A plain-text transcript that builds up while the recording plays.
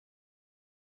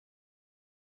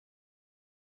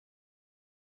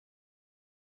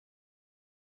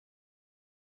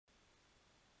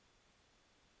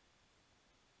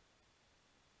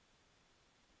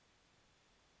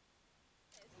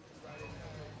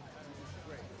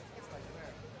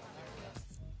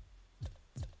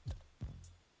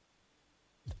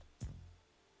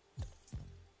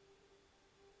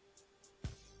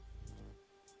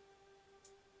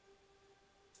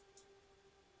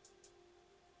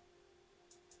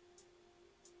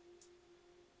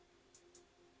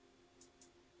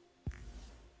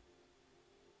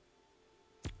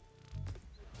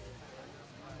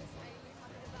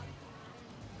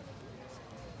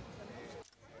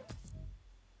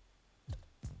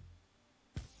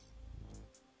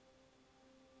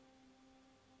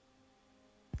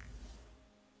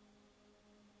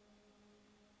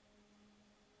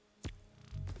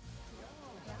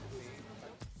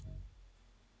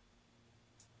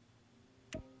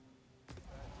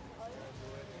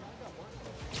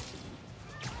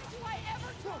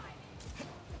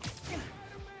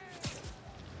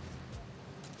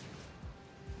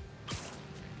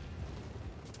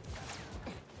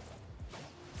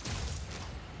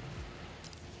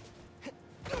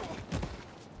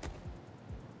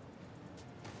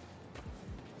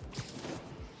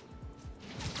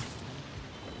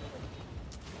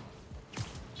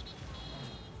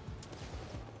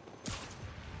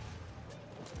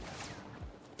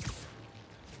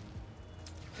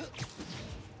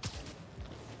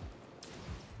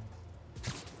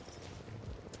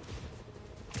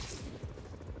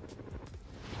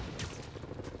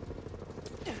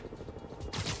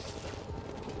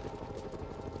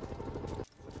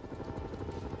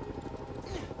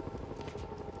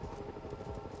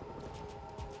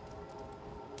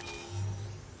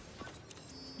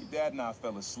Dad and I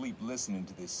fell asleep listening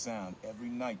to this sound every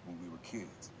night when we were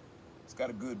kids. It's got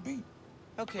a good beat.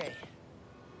 Okay.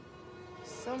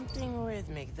 Something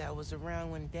rhythmic that was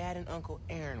around when Dad and Uncle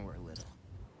Aaron were little.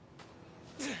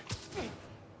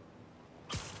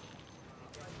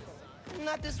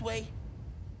 Not this way.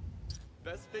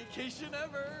 Best vacation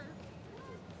ever!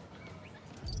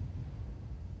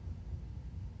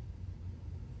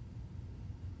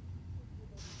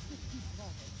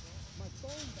 My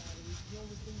phone battery's the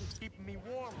only thing that's keeping me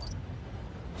warm.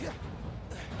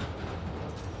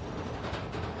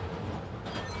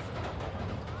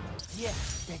 Yeah,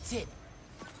 that's it.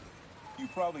 You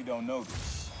probably don't know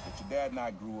this, but your dad and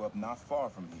I grew up not far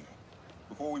from here,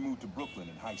 before we moved to Brooklyn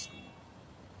in high school.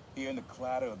 Hearing the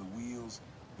clatter of the wheels,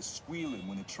 the squealing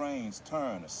when the trains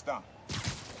turn or stop,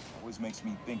 always makes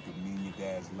me think of me and your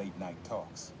dad's late-night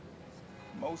talks.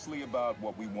 Mostly about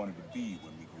what we wanted to be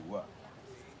when we grew up.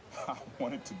 I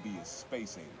wanted to be a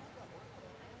space alien.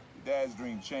 Your dad's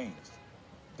dream changed.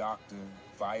 Doctor,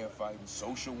 firefighter,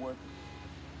 social worker.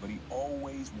 But he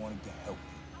always wanted to help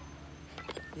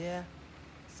people. Yeah,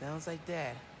 sounds like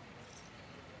Dad.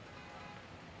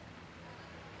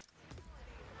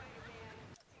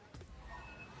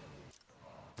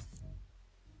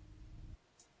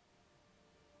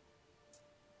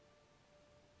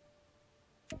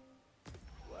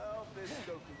 Well, this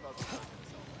Goku puzzle hurt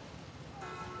himself.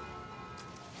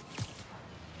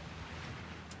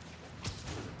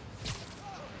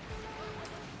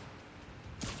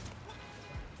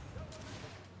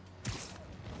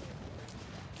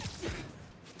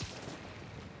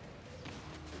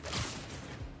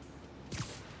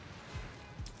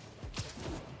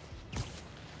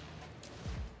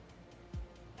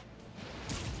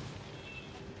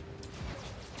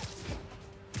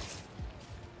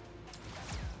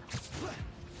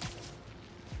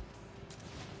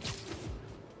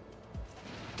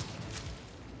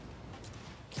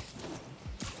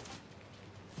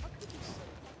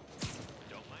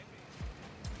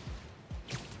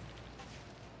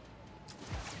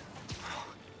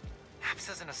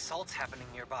 Says an assault's happening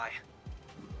nearby.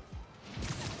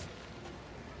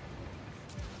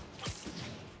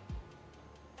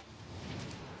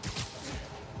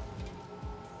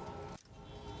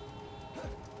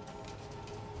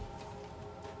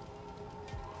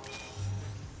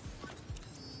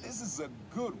 This is a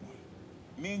good one.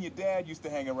 Me and your dad used to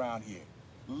hang around here.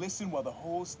 Listen while the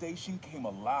whole station came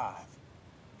alive.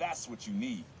 That's what you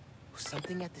need.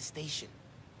 Something at the station.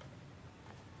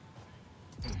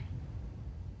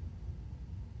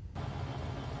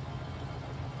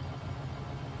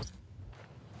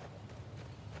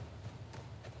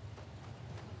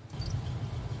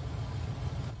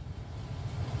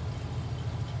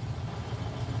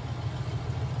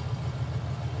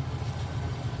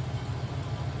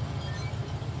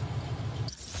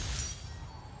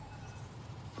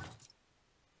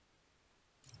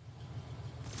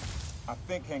 I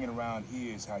think hanging around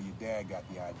here is how your dad got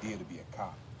the idea to be a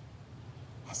cop.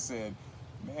 I said,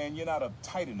 man, you're not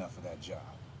uptight enough for that job.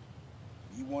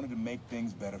 He wanted to make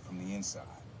things better from the inside.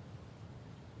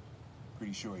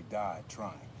 Pretty sure he died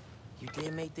trying. You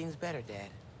did make things better, Dad.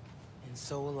 And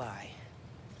so will I.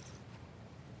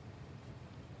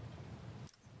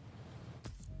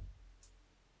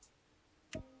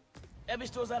 Every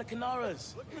store's out of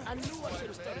Canaras. I knew I should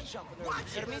have started shopping early.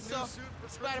 Permiso,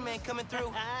 Spider-Man coming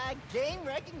through. Game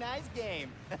recognized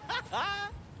game. Hey,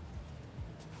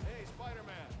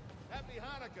 Spider-Man, happy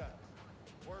Hanukkah.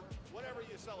 Or whatever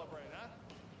you celebrate, huh?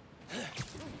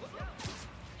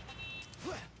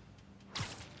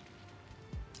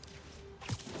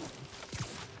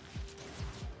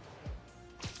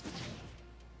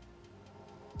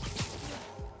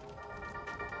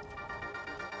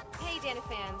 Hey, Dana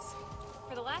fans.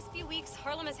 For the last few weeks,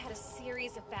 Harlem has had a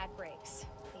series of bad breaks.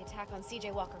 The attack on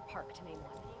C.J. Walker Park, to name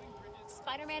one.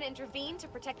 Spider-Man intervened to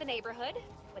protect the neighborhood,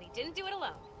 but he didn't do it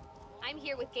alone. I'm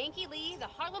here with Genki Lee, the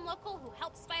Harlem local who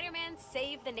helped Spider-Man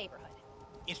save the neighborhood.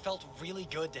 It felt really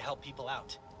good to help people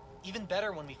out. Even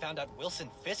better when we found out Wilson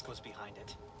Fisk was behind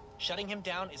it. Shutting him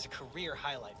down is a career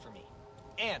highlight for me.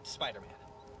 And Spider-Man.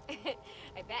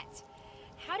 I bet.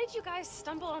 How did you guys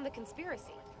stumble on the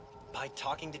conspiracy? By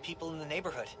talking to people in the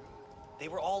neighborhood. They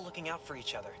were all looking out for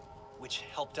each other, which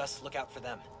helped us look out for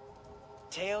them.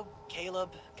 Teo,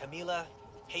 Caleb, Camila,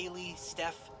 Haley,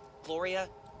 Steph, Gloria,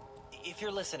 if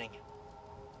you're listening,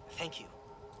 thank you.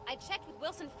 I checked with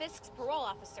Wilson Fisk's parole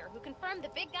officer, who confirmed the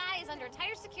big guy is under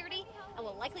tighter security and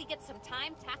will likely get some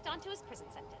time tacked onto his prison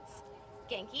sentence.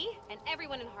 Genki, and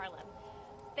everyone in Harlem,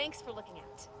 thanks for looking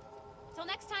out. Till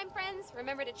next time, friends,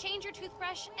 remember to change your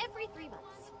toothbrush every 3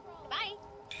 months. Bye.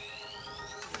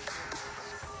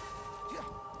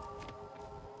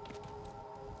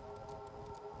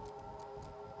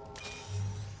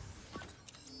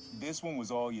 This one was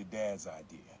all your dad's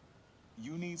idea.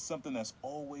 You need something that's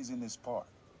always in this park.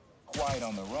 Quiet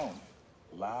on their own,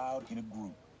 loud in a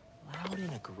group. Loud in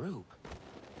a group?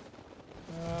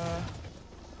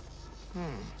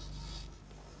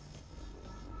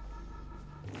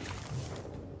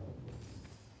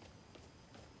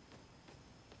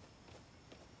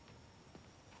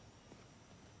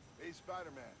 Hey,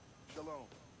 Spider-Man. Shalom.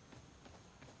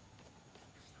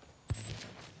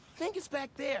 Think it's back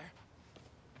there.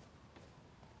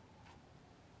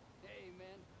 Hey, man.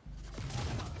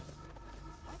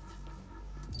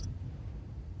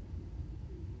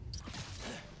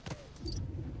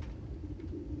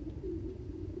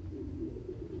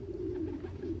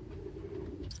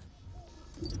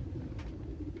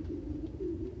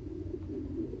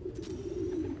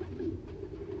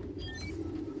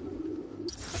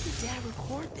 How did Dad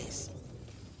record this?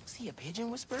 Was he a pigeon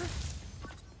whisperer?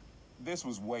 This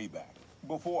was way back,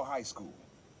 before high school.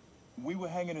 We were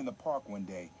hanging in the park one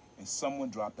day, and someone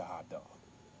dropped a hot dog.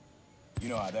 You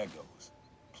know how that goes.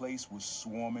 Place was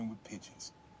swarming with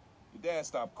pigeons. Your dad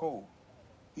stopped cold.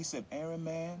 He said, Aaron,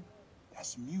 man,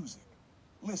 that's music.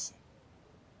 Listen.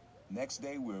 Next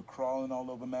day, we were crawling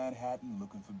all over Manhattan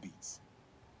looking for beats.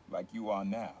 Like you are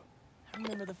now. I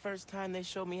remember the first time they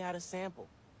showed me how to sample.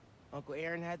 Uncle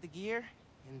Aaron had the gear,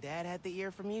 and Dad had the ear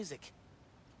for music.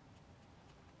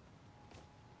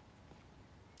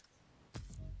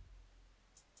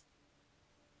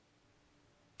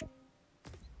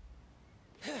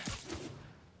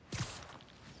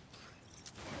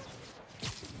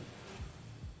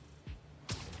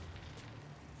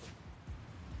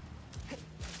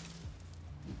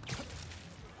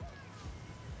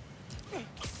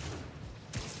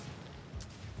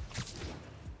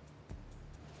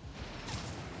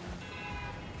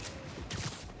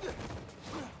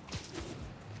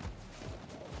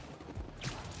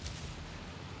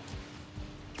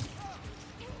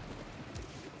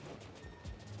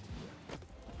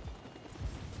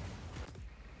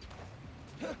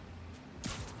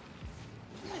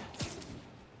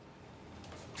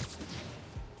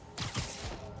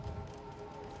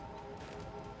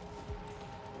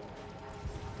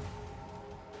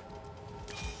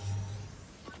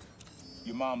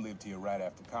 Your mom lived here right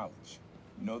after college.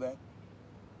 You know that?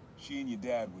 She and your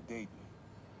dad were dating.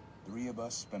 3 of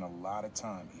us spent a lot of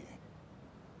time here.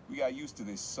 We got used to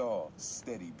this soft,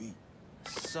 steady beat.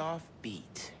 Soft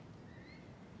beat.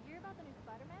 You hear about the new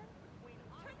Spider-Man?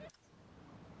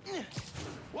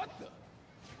 What the?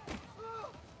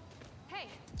 Hey,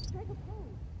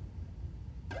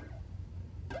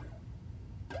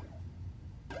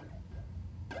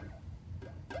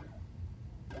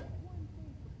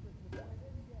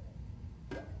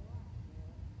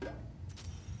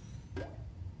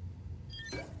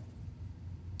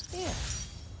 Yeah,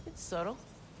 it's subtle,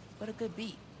 but a good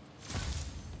beat.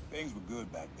 Things were good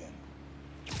back then.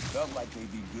 Felt like they'd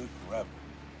be good forever.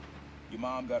 Your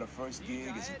mom got her first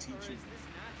gig as a teacher.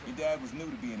 Your dad was new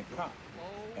to being a cop.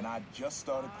 And I just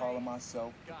started calling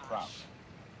myself the Prowler.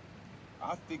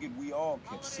 I figured we all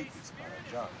kept secrets about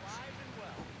our jobs.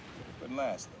 Couldn't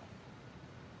last,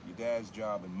 though. Your dad's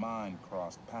job and mine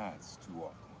crossed paths too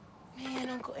often. Man,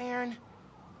 Uncle Aaron,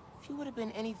 if you would have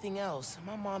been anything else,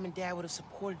 my mom and dad would have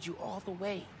supported you all the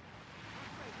way.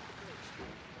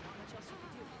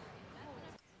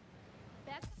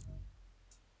 that's...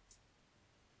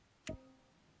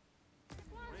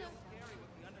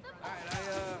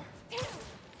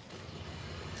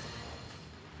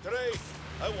 Today,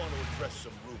 I want to address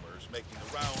some rumors making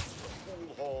the rounds of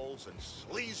pool halls and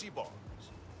sleazy bars.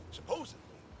 Supposedly,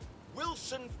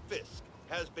 Wilson Fisk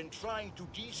has been trying to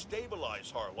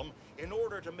destabilize Harlem in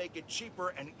order to make it cheaper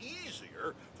and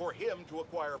easier for him to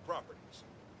acquire properties.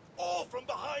 All from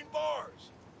behind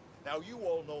bars. Now, you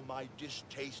all know my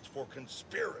distaste for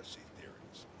conspiracy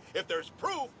theories. If there's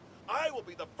proof, I will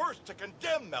be the first to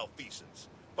condemn malfeasance.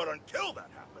 But until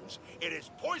that happens, it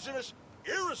is poisonous,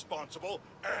 irresponsible,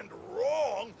 and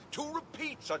wrong to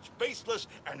repeat such baseless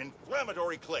and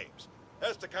inflammatory claims.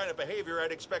 That's the kind of behavior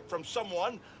I'd expect from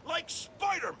someone like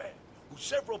Spider-Man, who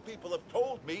several people have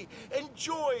told me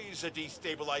enjoys a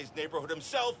destabilized neighborhood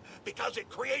himself because it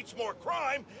creates more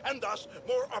crime and thus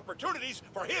more opportunities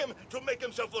for him to make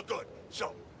himself look good.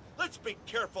 So, let's be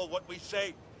careful what we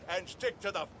say and stick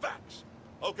to the facts.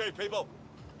 Okay, people?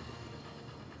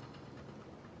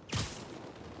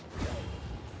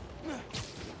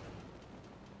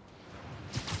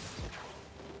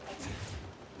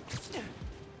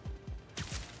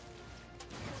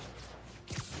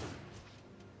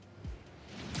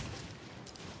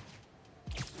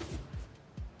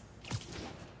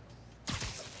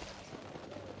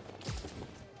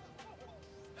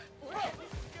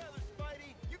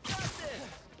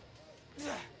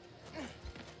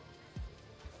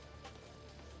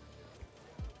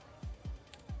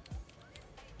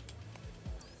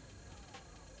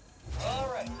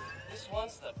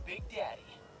 one's the Big Daddy.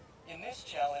 In this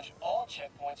challenge, all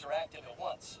checkpoints are active at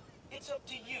once. It's up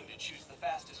to you to choose the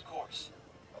fastest course.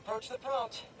 Approach the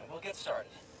prompt, and we'll get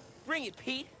started. Bring it,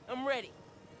 Pete. I'm ready.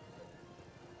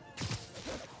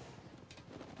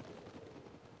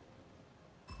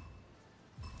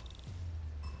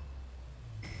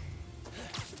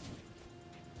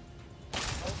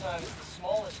 Sometimes the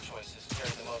smallest choices carry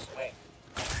the most weight.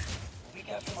 A week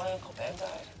after my Uncle Ben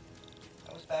died,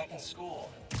 I was back in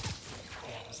school, and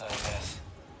man, was I a mess.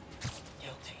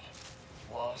 Guilty.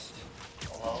 Lost.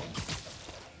 Alone.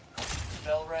 The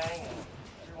bell rang, and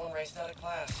everyone raced out of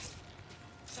class.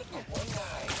 Except for one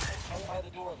guy who hung by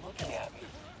the door looking at me.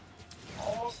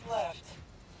 Almost left,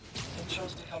 then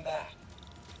chose to come back.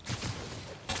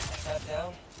 I sat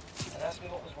down and asked me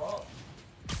what was wrong.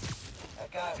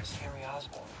 That guy was Harry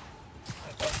Osborn,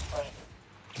 my best friend.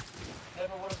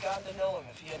 Never would have gotten to know him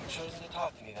if he hadn't chosen to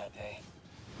talk to me that day.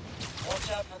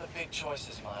 Watch out for the big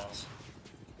choices, Miles.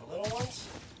 The little ones?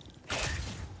 Yeah,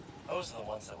 those are the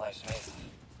ones that life's made of.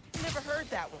 Never heard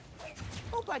that one.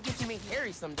 Hope I get to meet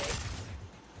Harry someday.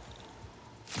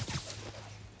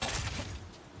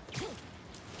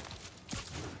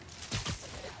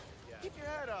 Keep your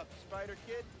head up, Spider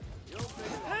Kid. You'll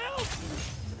make it. Help!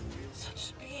 Such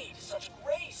speed, such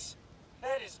grace.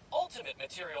 That is ultimate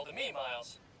material to me,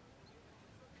 Miles.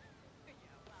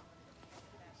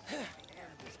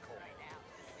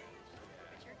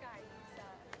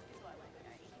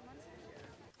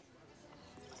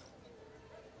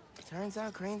 Turns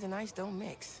out grains and ice don't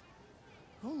mix.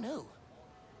 Who knew?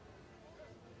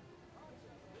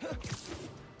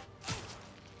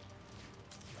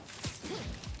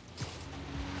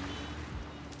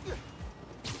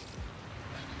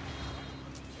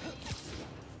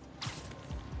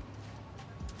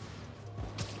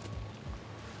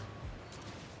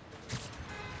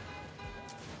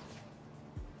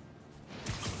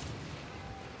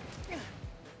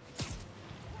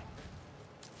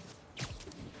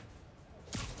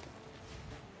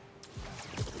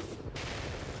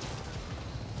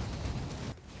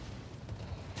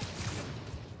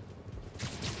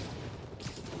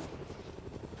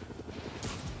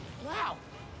 Wow,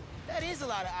 that is a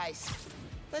lot of ice.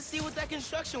 Let's see what that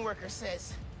construction worker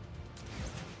says.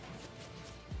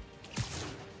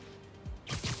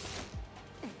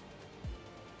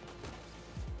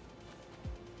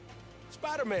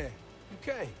 Spider-Man, you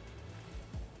came.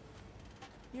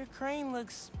 Your crane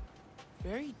looks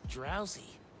very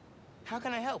drowsy. How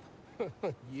can I help?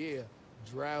 Yeah,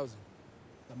 drowsy.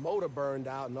 The motor burned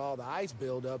out and all the ice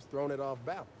buildups thrown it off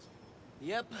balance.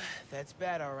 Yep, that's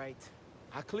bad, all right.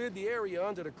 I cleared the area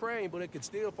under the crane, but it could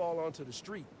still fall onto the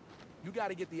street. You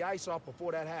gotta get the ice off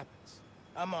before that happens.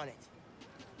 I'm on it.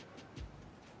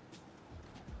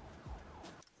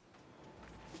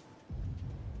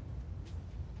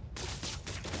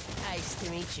 Nice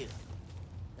to meet you.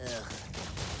 Ugh,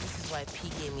 this is why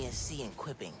Pete gave me a C in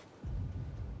quipping.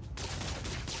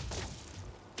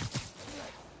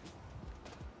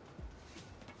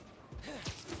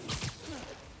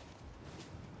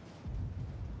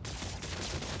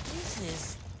 This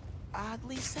is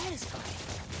oddly satisfying.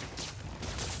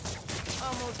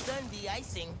 Almost done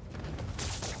de-icing.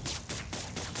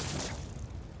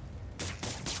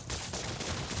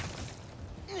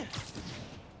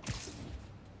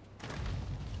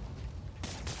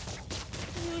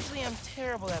 Usually I'm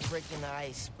terrible at breaking the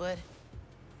ice, but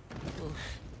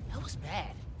oof, that was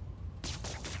bad.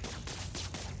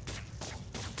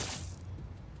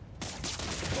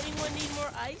 Anyone need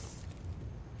more ice?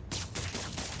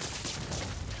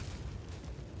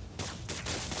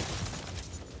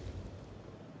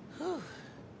 Whew.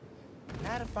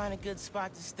 Now to find a good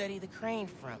spot to steady the crane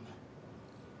from.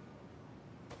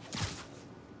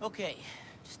 Okay,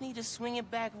 just need to swing it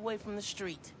back away from the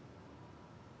street.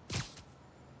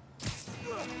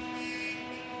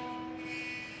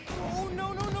 Oh,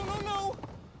 no, no, no, no, no!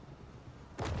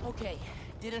 Okay,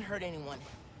 didn't hurt anyone.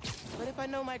 But if I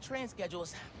know my train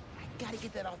schedules, I gotta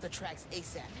get that off the tracks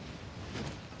ASAP.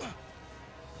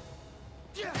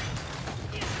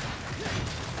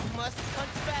 Must punch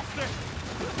faster!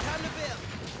 Time to build!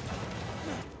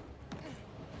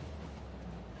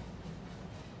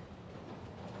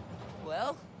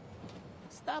 Well,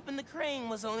 stopping the crane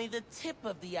was only the tip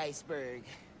of the iceberg.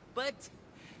 But...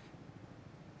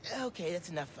 okay, that's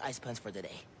enough ice puns for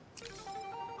today.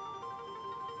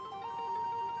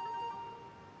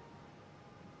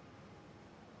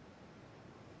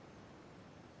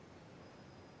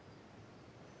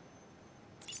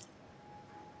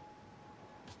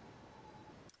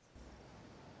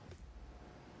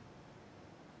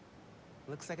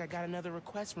 Looks like I got another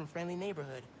request from Friendly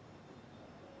Neighborhood.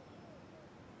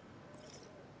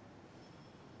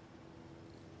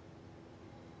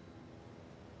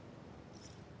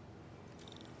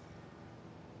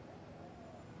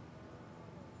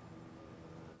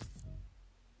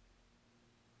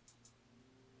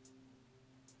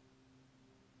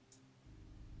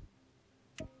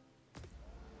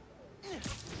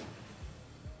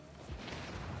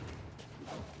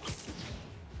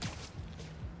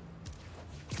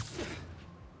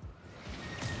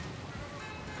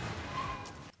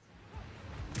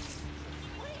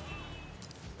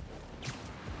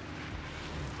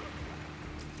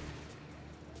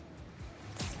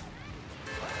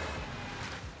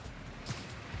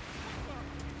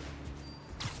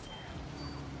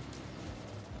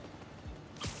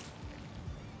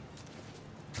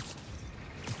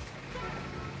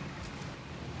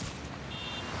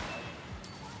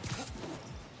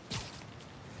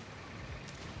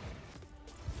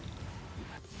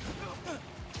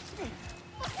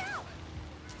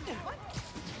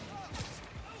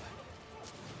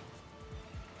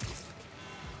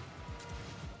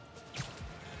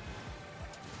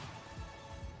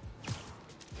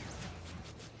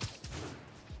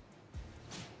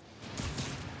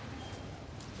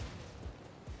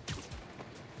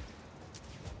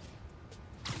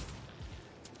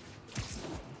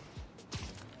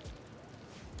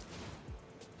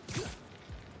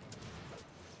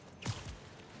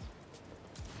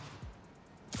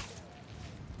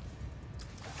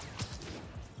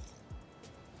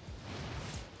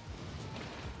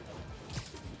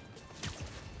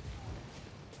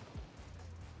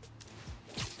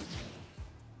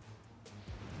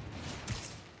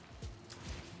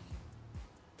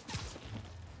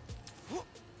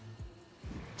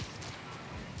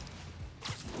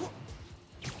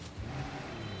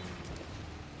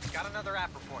 Got another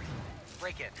app report.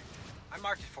 Break in. I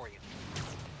marked it for you.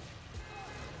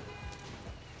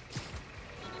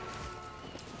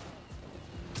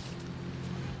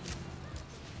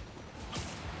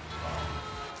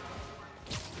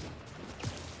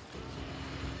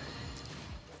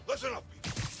 Listen up,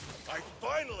 people. I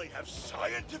finally have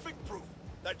scientific proof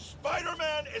that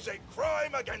Spider-Man is a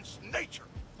crime against nature.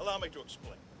 Allow me to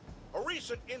explain. A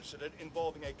recent incident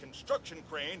involving a construction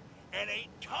crane and a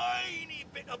tiny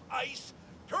bit of ice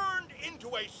turned into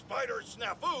a spider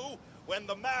snafu when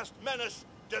the masked menace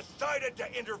decided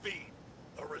to intervene.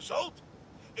 The result?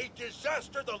 A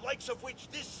disaster the likes of which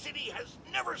this city has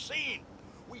never seen.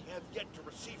 We have yet to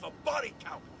receive a body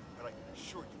count, but I can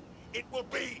assure you, it will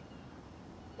be...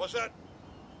 What's that?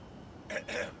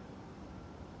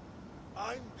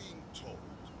 I'm being told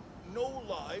no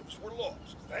lives were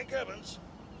lost, thank heavens.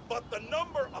 But the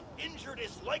number of injured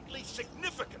is likely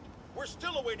significant. We're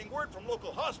still awaiting word from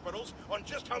local hospitals on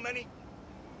just how many...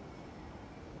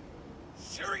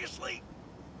 Seriously?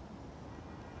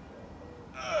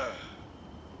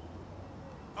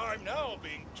 I'm now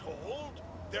being told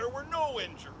there were no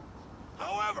injured.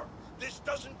 However, this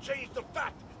doesn't change the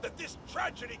fact that this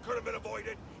tragedy could have been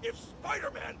avoided if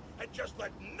Spider-Man had just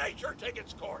let nature take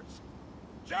its course.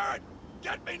 Jared,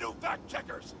 get me new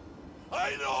fact-checkers.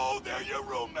 I know they're your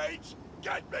roommates.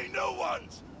 Get me new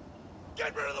ones.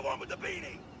 Get rid of the one with the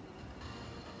beanie.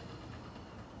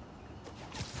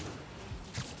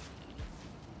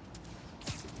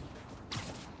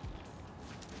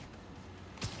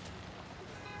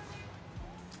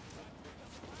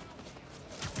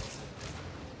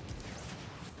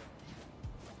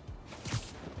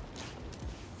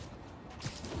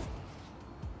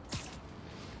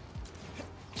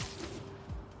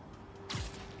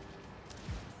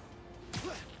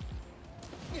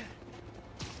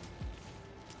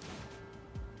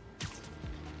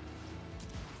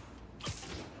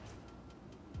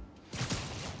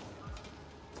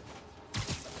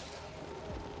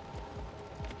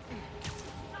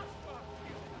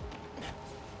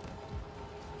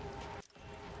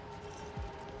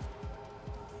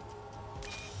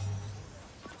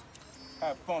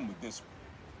 Have fun with this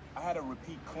one. I had a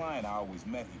repeat client I always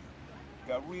met here.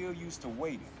 Got real used to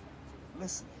waiting,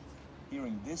 listening,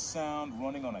 hearing this sound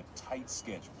running on a tight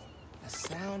schedule. A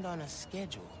sound on a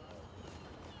schedule.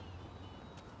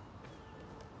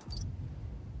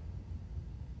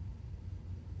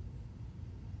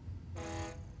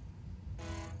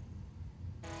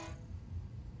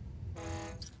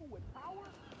 With power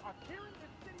are tearing the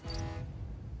city.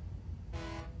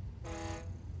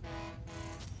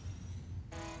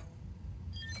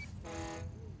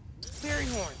 Fairy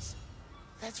horns.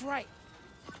 That's right.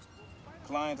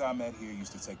 Client I met here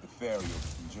used to take the ferry over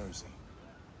from Jersey.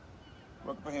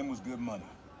 Working for him was good money,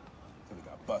 till he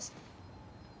got busted.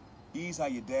 He's how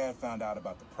your dad found out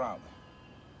about the problem.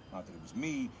 Not that it was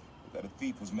me, but that a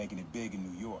thief was making it big in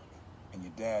New York, and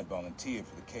your dad volunteered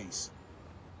for the case.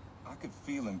 I could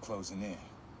feel him closing in.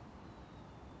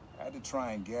 I had to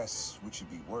try and guess which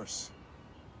would be worse.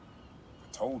 If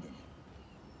I told him,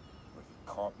 or if he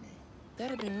caught me.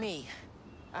 That'd have been me.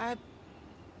 I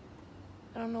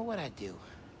don't know what I'd do.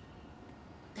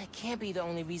 That can't be the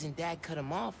only reason Dad cut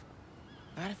him off.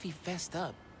 Not if he fessed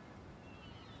up.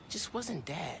 Just wasn't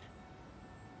Dad.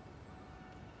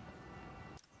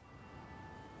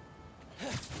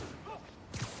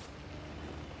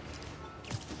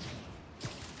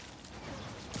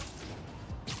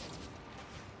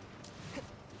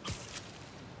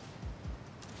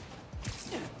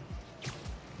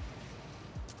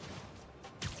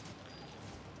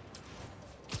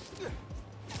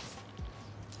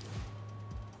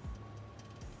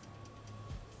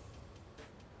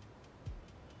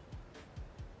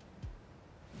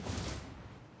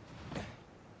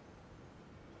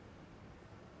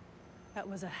 That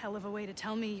was a hell of a way to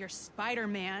tell me you're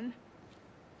Spider-Man.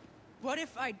 What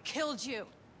if I'd killed you?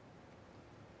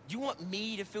 You want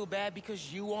me to feel bad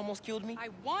because you almost killed me? I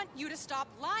want you to stop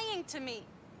lying to me.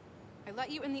 I let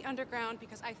you in the underground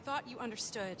because I thought you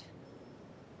understood.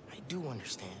 I do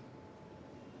understand.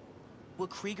 What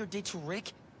Krieger did to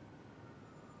Rick?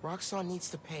 Roxxon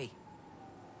needs to pay.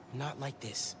 Not like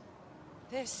this.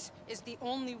 This is the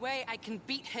only way I can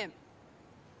beat him.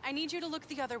 I need you to look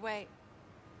the other way.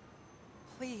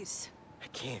 Please. I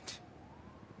can't.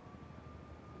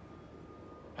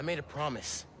 I made a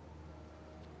promise.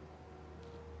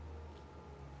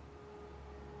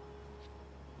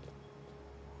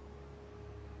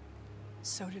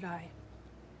 So did I.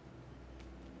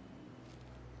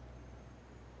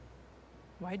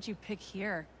 Why'd you pick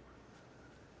here?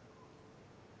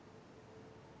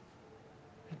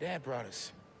 Dad brought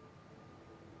us.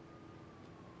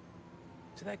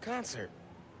 To that concert.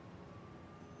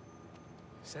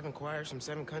 7 choirs from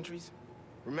 7 countries.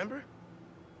 Remember?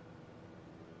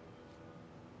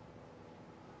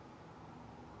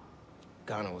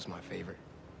 Ghana was my favorite.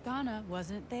 Ghana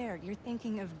wasn't there. You're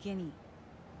thinking of Guinea.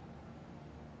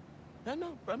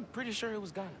 No, I'm pretty sure it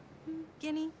was Ghana.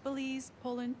 Guinea, Belize,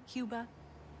 Poland, Cuba.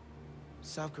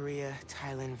 South Korea,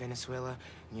 Thailand, Venezuela.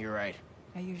 You're right.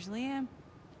 I usually am.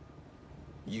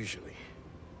 Usually.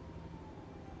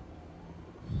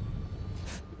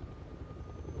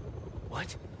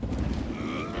 What?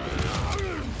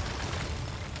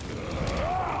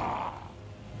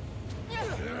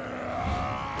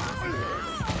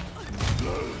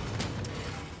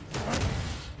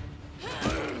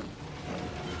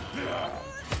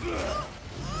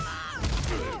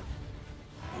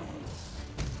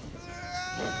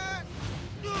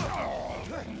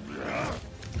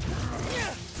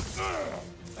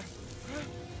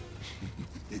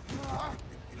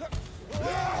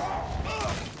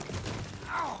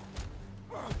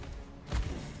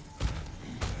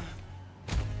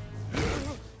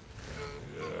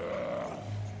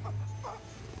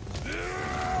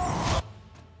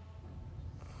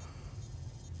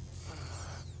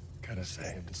 Gotta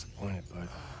say, I'm disappointed, bud.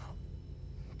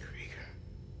 Krieger.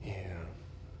 Yeah.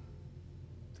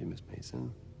 See, Miss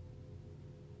Mason?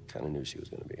 Kinda knew she was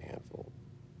gonna be a handful.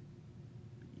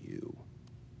 But you...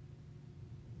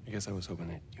 I guess I was hoping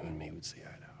that you and me would see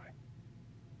eye to eye.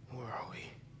 Where are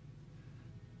we?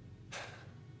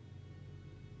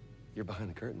 You're behind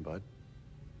the curtain, bud.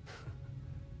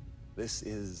 This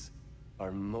is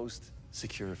our most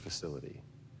secure facility.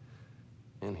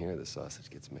 And here the sausage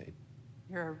gets made.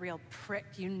 You're a real prick,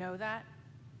 you know that?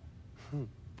 You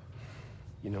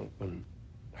know, when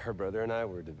her brother and I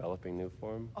were developing new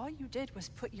form, All you did was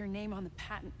put your name on the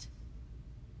patent.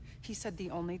 He said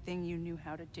the only thing you knew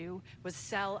how to do was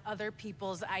sell other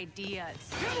people's ideas.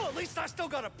 Yeah, well, at least I still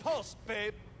got a pulse,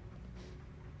 babe.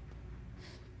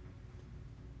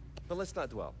 but let's not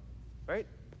dwell, right?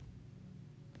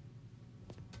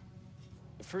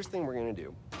 The first thing we're gonna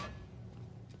do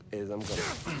is I'm gonna...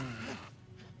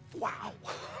 Wow!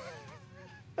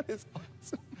 That is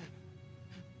awesome.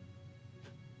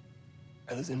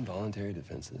 Are those involuntary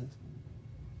defenses?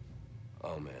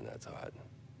 Oh man, that's hot.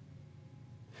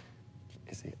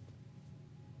 You see,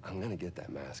 I'm gonna get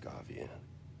that mask off you.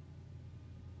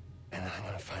 And then I'm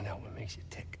gonna find out what makes you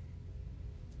tick.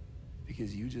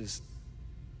 Because you just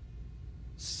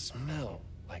smell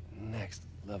like next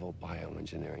level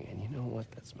bioengineering. And you know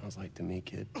what that smells like to me,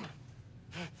 kid?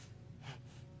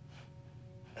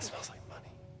 That smells like money.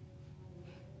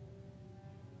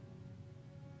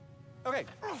 Okay,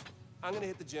 I'm gonna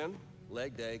hit the gym.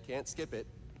 Leg day, can't skip it.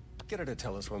 Get her to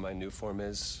tell us where my new form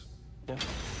is. Yeah.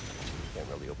 Can't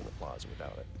really open the plaza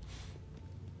without it.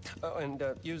 Oh, and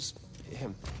use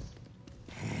him.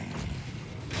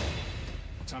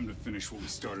 Time to finish what we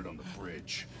started on the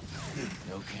bridge.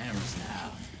 No cameras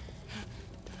now.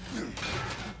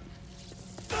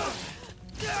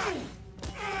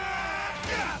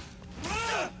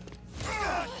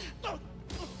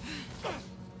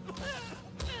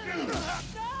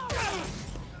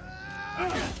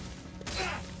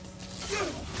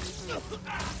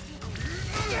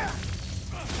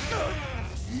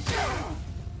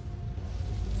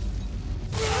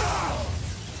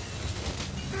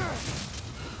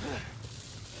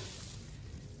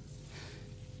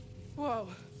 Whoa.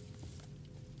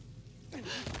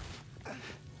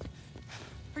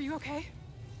 Are you okay?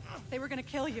 They were gonna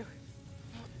kill you.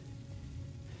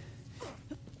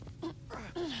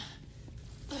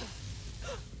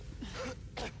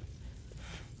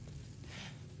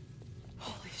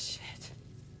 Holy shit.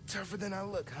 Tougher than I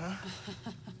look, huh?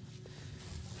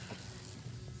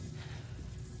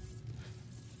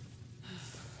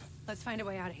 Let's find a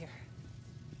way out of here.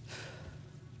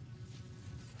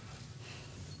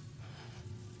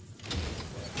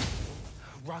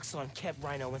 Roxxon kept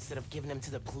Rhino instead of giving him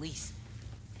to the police.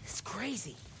 It's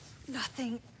crazy.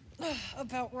 Nothing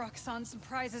about Roxxon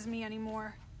surprises me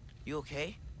anymore. You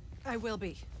okay? I will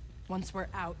be, once we're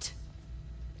out.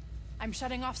 I'm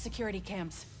shutting off security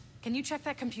cams. Can you check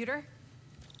that computer?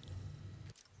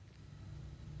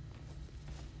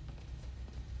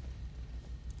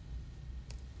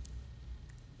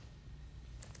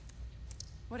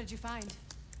 What did you find?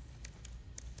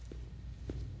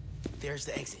 There's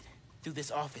the exit. Through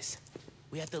this office.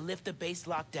 We have to lift the base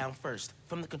lockdown first,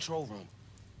 from the control room.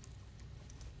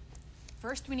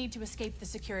 First, we need to escape the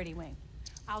security wing.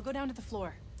 I'll go down to the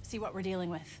floor, see what we're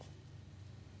dealing with.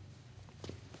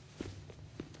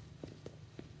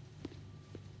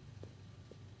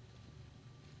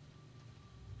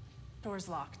 Door's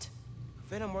locked.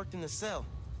 Venom worked in the cell.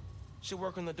 Should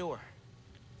work on the door.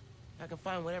 I can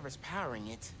find whatever's powering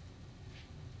it.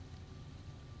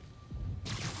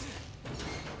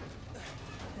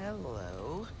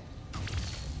 Hello.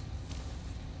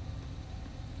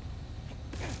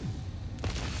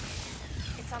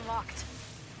 It's unlocked.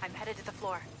 I'm headed to the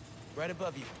floor. Right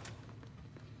above you.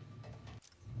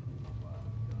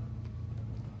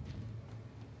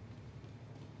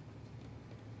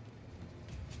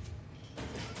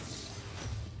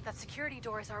 That security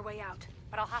door is our way out,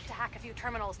 but I'll have to hack a few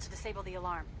terminals to disable the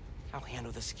alarm. I'll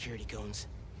handle the security goons.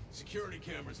 Security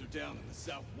cameras are down in the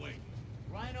south wing.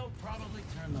 Rhino probably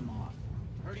turned them off.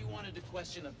 Heard he wanted to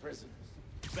question the prisoners.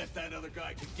 Bet that other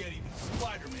guy could get even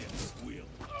Spider-Man to squeal.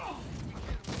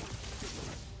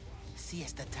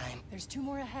 Siesta time. There's 2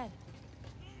 more ahead.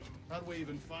 How'd we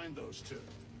even find those 2?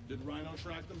 Did Rhino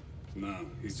track them? Nah,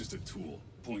 he's just a tool.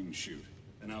 Point and shoot.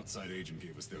 An outside agent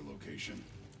gave us their location.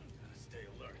 Gotta stay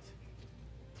alert.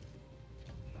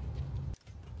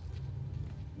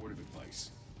 Word of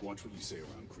advice. Watch what you say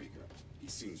around Krieger. He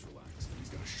seems relaxed, and he's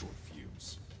got a short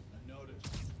fuse. I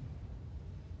noticed.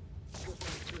 Just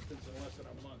assistance in less than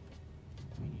a month.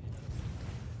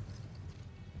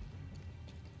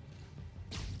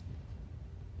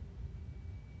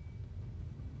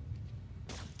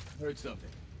 Heard something.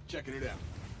 Checking it out.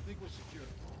 Think we're secure.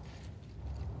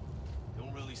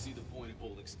 Don't really see the point of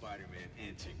holding Spider-Man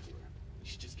and Tinker. We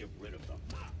should just get rid of them.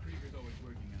 Krieger's always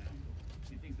working an angle.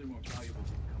 He thinks they're more valuable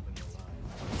to the company alive.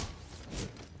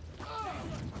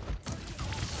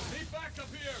 Need backup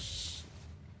here!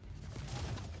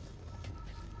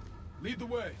 Lead the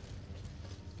way.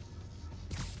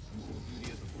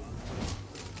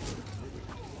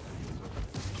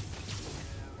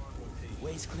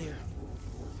 Way's clear.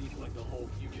 Seems like the whole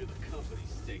future of the company's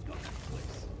stake on that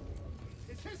place.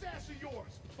 It's his ass or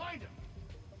yours. Find him.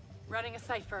 Running a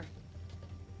cipher.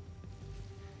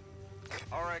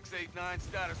 RX-89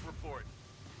 status report.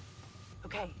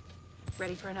 Okay.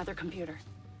 Ready for another computer.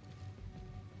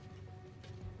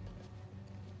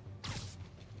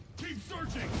 Keep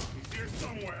searching. He's here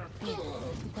somewhere. We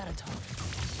gotta talk.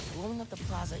 Blowing up the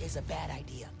plaza is a bad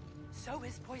idea. So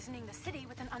is poisoning the city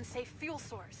with an unsafe fuel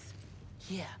source.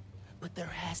 Yeah, but there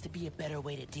has to be a better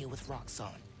way to deal with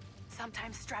Roxxon.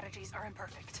 Sometimes strategies are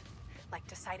imperfect, like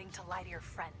deciding to lie to your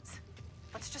friends.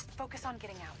 Let's just focus on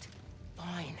getting out.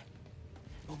 Fine.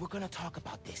 But we're gonna talk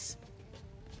about this.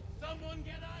 Someone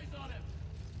get eyes on him!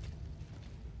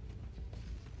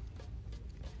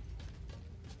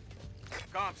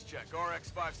 Comms check,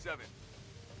 RX-57.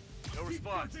 No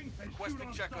response.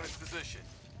 Requesting check on his position.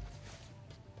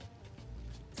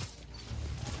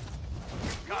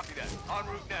 Copy that. En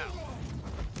route now.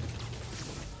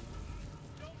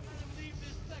 Don't let him leave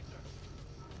this sector!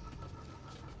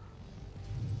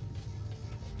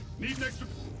 Need an extra...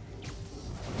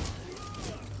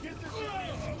 Get this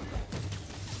out!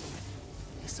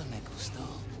 Eso me gustó.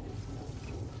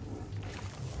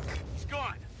 He's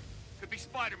gone. Could be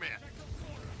Spider-Man.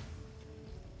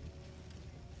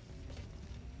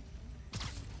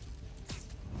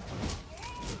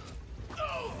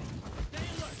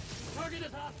 Target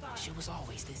is hostile! Shit was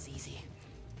always this easy.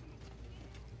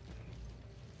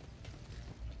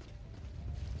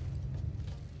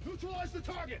 Neutralize the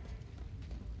target!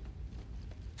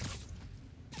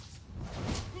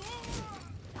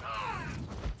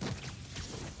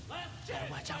 Last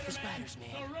chance, Watch out for spiders,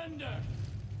 man. Surrender!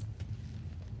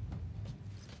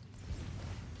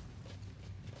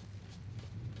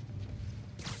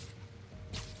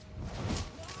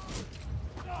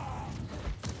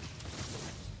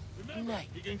 Remember, Night.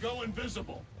 he can go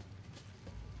invisible.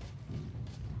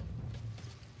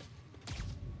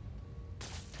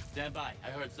 Stand by, I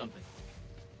heard something.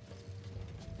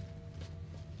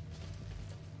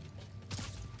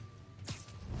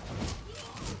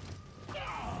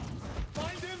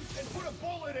 Find him and put a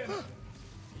bullet in him!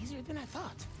 Easier than I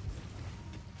thought.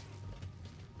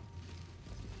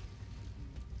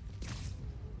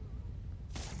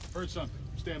 Heard something.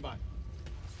 Stand by.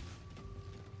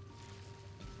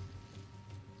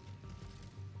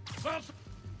 Bounce!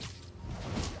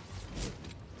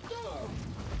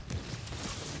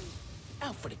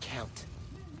 Out for the count.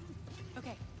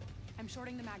 Okay. I'm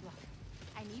shorting the mag lock.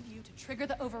 I need you to trigger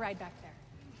the override back there.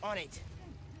 On it.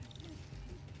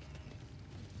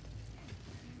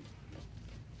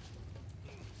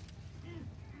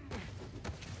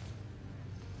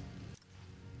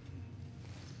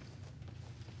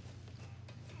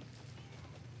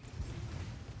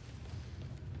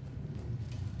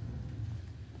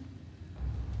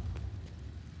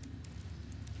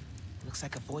 Looks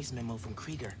like a voice memo from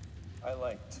Krieger. I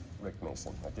liked Rick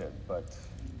Mason, I did, but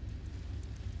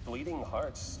bleeding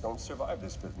hearts don't survive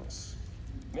this business.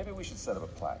 Maybe we should set up a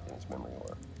plaque in his memory,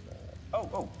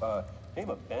 or... name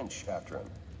a bench after him.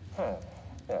 Huh.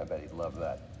 Yeah, I bet he'd love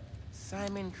that.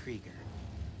 Simon Krieger,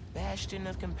 bastion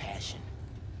of compassion.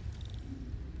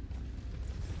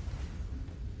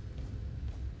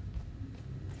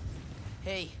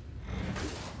 Hey,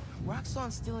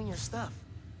 Roxxon's stealing your stuff.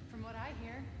 From what I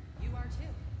hear, you are too.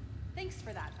 Thanks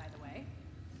for that, by the way.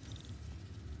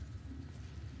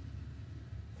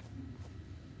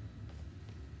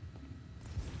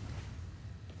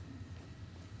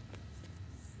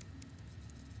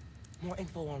 More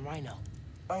info on Rhino.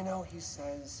 I know he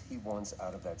says he wants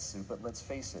out of that suit, but let's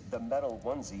face it, the metal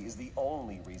onesie is the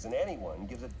only reason anyone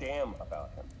gives a damn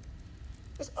about him.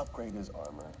 Just upgrade his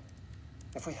armor.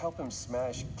 If we help him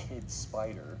smash Kid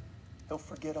Spider, he'll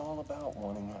forget all about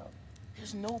wanting out.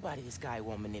 There's nobody this guy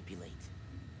won't manipulate.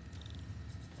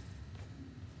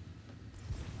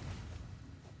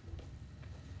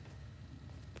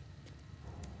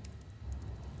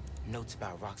 Notes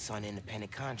about Roxxon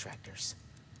independent contractors.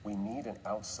 We need an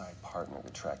outside partner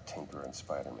to track Tinker and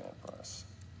Spider-Man for us.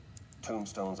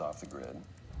 Tombstone's off the grid.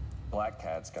 Black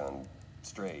Cat's gone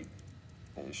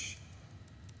straight-ish.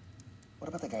 What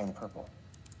about the guy in the purple?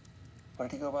 What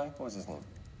did he go by? What was his name?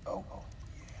 Oh,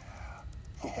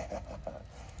 yeah.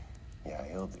 Yeah,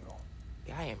 he'll do.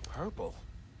 Guy in purple?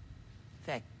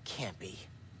 That can't be.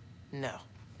 No,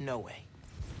 no way.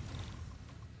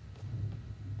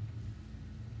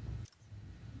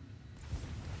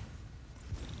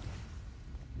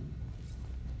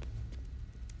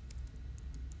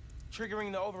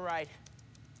 Triggering the override.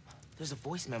 There's a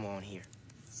voice memo on here.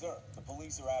 Sir, the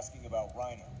police are asking about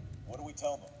Rhino. What do we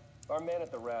tell them? Our man at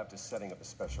the raft is setting up a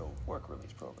special work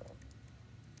release program.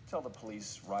 Tell the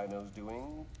police Rhino's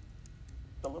doing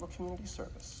a little community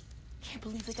service. Can't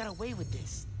believe they got away with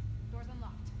this. Door's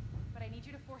unlocked, but I need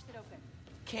you to force it open.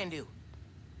 Can do.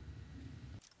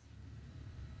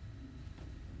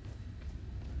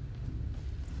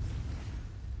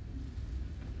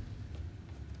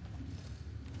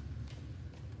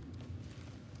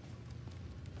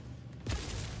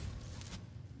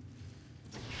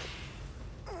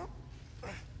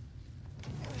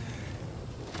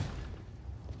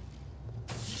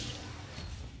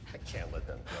 Can't let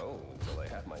them go until they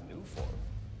have my new form.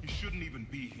 You shouldn't even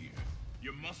be here.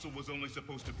 Your muscle was only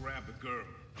supposed to grab the girl.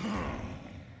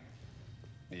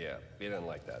 Yeah, he didn't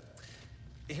like that.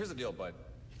 Here's the deal, bud.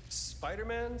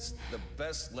 Spider-Man's the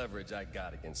best leverage I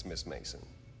got against Miss Mason.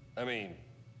 I mean,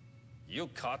 you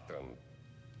caught them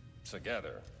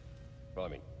together. Well, I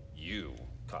mean, you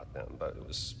caught them, but it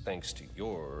was thanks to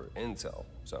your intel,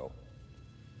 so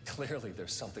clearly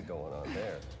there's something going on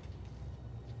there.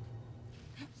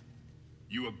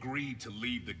 You agreed to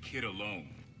leave the kid alone.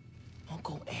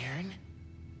 Uncle Aaron?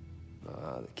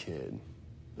 Ah, the kid.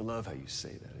 I love how you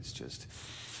say that. It's just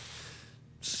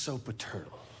so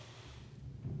paternal.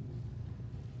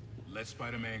 Let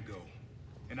Spider-Man go,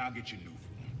 and I'll get you new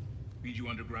form. Feed you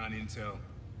underground intel,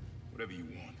 whatever you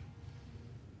want.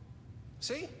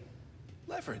 See?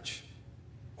 Leverage.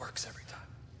 Works every time.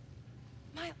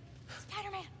 Miles,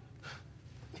 Spider-Man.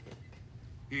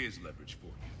 Here's leverage for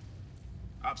you.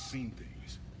 I've seen things.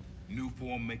 New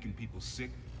form making people sick.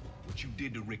 What you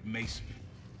did to Rick Mason.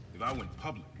 If I went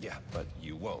public... Yeah, but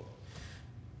you won't.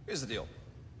 Here's the deal.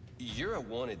 You're a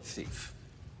wanted thief.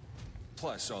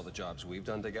 Plus all the jobs we've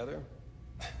done together.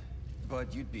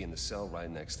 But you'd be in the cell right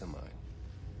next to mine.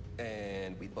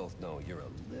 And we both know you're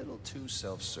a little too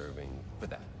self-serving for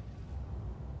that.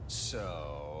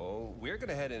 So, we're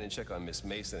gonna head in and check on Miss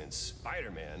Mason and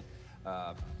Spider-Man.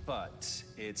 But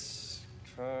it's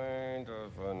kind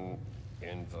of an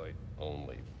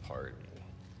invite-only party.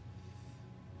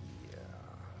 Yeah.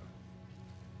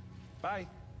 Bye.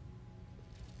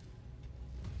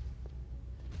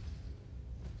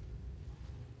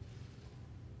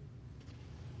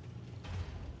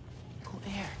 Go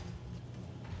there.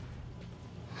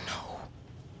 No.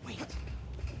 Wait.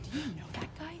 Do you know that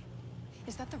guy?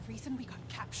 Is that the reason we got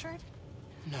captured?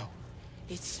 No.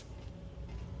 It's...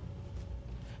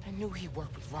 I knew he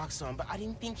worked with Roxxon, but I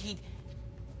didn't think he'd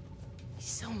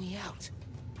sell me out.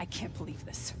 I can't believe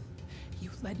this.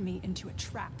 You led me into a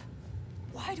trap.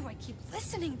 Why do I keep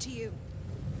listening to you?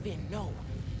 Vin, no.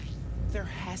 There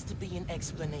has to be an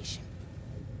explanation.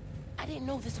 I didn't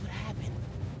know this would happen.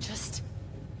 Just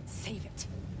save it.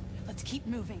 Let's keep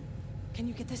moving. Can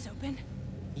you get this open?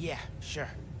 Yeah, sure.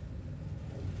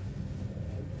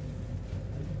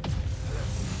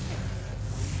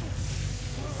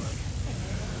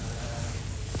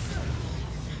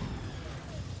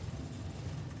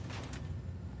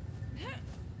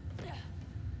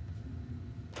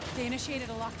 initiated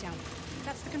a lockdown.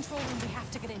 That's the control room we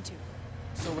have to get into.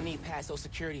 So we need past those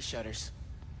security shutters.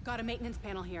 Got a maintenance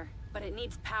panel here, but it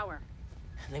needs power.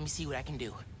 Let me see what I can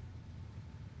do.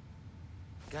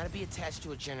 Gotta be attached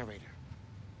to a generator.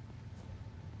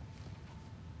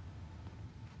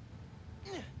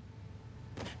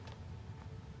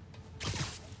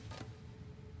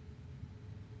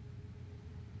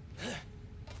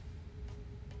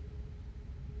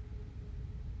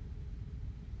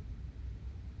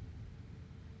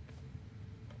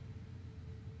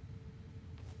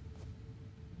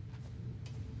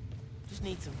 Just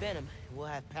need some venom, and we'll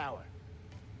have power.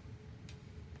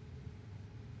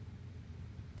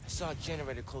 I saw a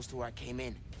generator close to where I came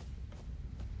in.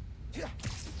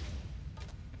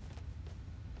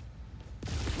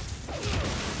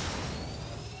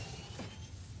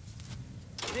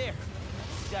 There!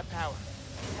 Got power.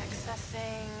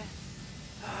 Accessing...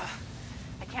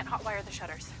 I can't hotwire the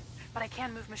shutters, but I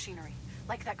can move machinery,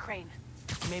 like that crane.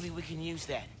 Maybe we can use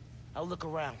that. I'll look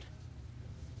around.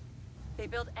 They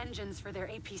build engines for their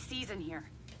APCs in here.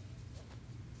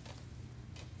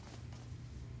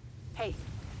 Hey,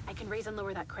 I can raise and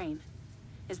lower that crane.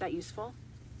 Is that useful?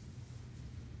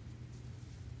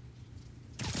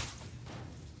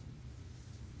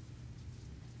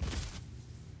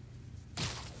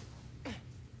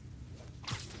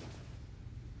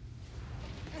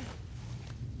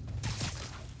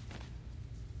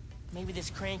 Maybe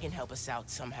this crane can help us out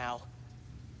somehow.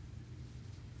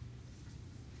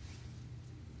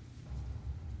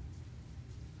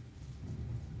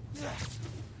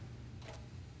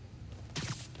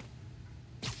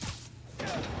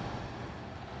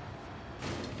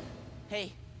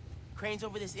 Hey, crane's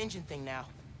over this engine thing now.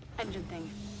 Engine thing.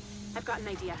 I've got an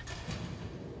idea.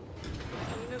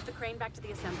 Can you move the crane back to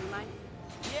the assembly line?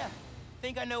 Yeah,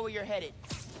 think I know where you're headed.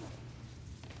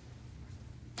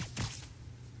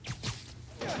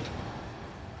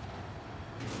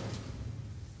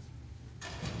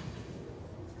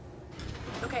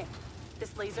 Okay,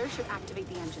 this laser should activate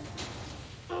the engine.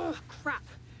 Ugh, crap.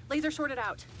 Laser shorted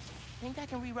out. Think I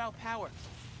can reroute power.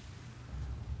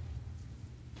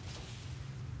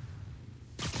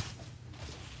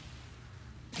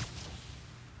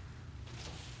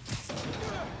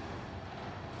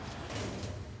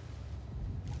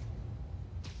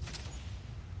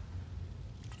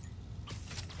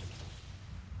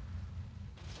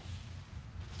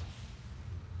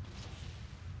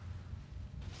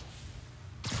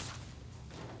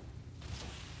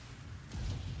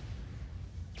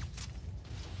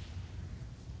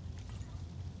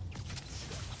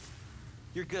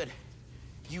 You're good.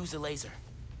 Use the laser.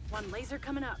 One laser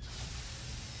coming up.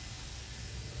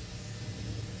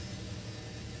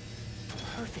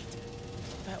 Perfect.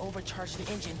 If I overcharge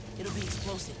the engine, it'll be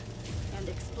explosive. And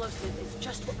explosive is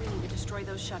just what we need to destroy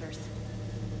those shutters.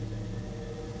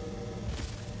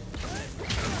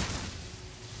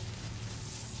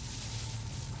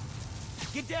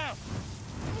 Get down!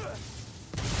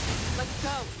 Let's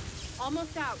go.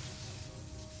 Almost out.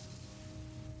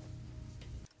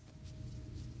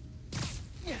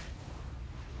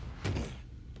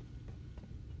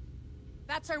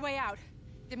 That's our way out.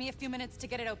 Give me a few minutes to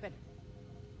get it open.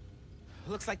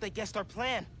 Looks like they guessed our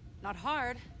plan. Not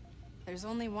hard. There's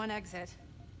only one exit.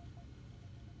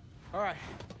 All right,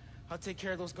 I'll take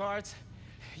care of those guards.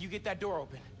 You get that door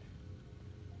open.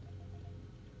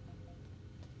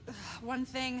 One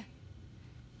thing.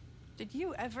 Did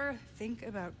you ever think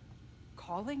about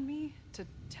calling me to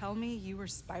tell me you were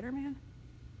Spider-Man?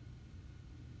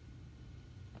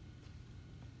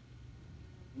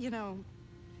 You know,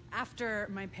 after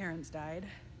my parents died,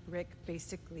 Rick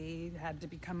basically had to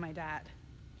become my dad.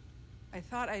 I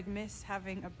thought I'd miss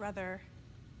having a brother,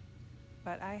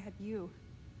 but I had you.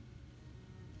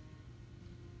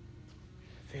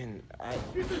 Finn,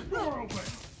 Get this door open!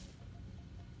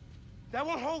 That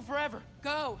won't hold forever.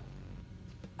 Go!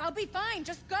 I'll be fine,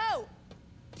 just go!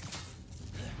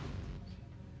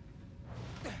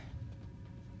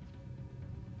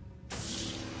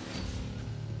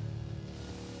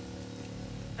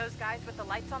 Those guys with the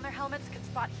lights on their helmets can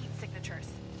spot heat signatures.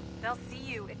 They'll see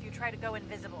you if you try to go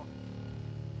invisible.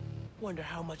 Wonder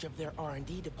how much of their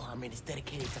R&D department is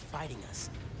dedicated to fighting us.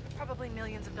 Probably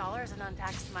millions of dollars in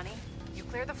untaxed money. You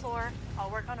clear the floor, I'll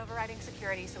work on overriding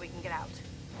security so we can get out.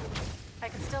 I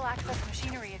can still access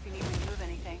machinery if you need me to move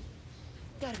anything.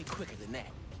 Gotta be quicker than that.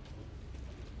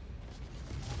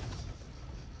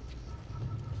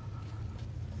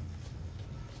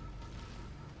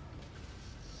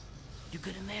 You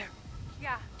good in there?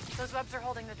 Yeah, those webs are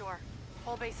holding the door.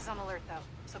 Whole base is on alert though,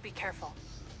 so be careful.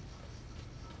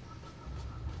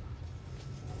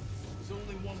 There's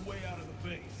only one way out of the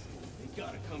base. They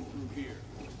gotta come through here.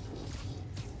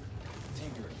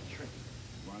 Tinker and Tricky.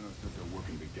 Rhino said they're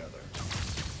working together.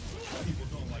 People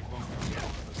don't like working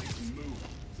together, but they can move.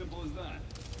 Simple as that.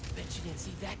 Bet you didn't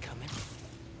see that coming.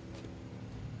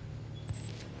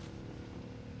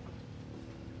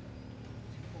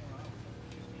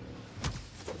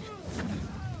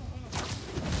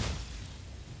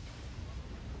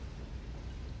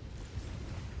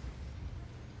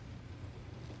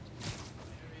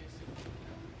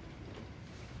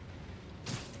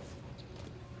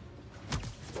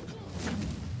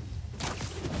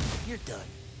 You're done.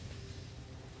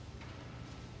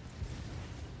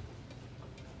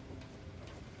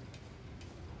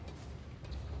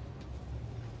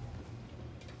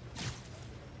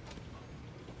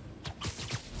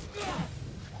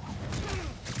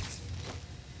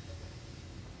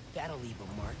 That'll leave a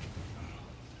mark.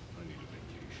 I need a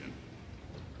vacation.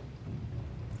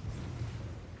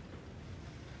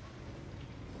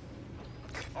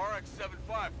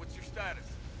 RX-75, what's your status?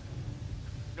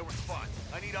 No response.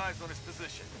 I need eyes on his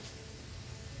position.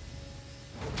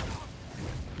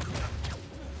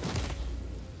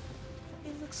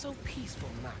 It looks so peaceful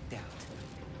knocked out.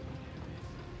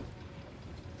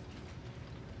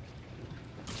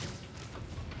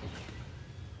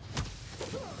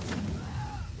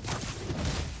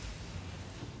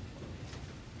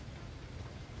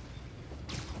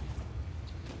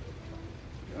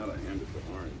 Gotta hand it to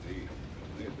R&D.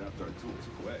 They adapt our tools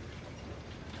quick.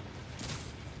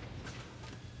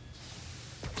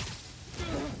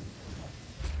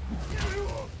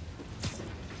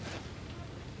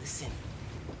 Listen,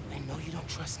 I know you don't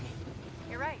trust me.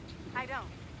 You're right. I don't.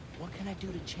 What can I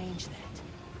do to change that?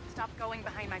 Stop going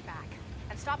behind my back.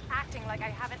 And stop acting like I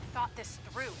haven't thought this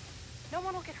through. No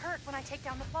one will get hurt when I take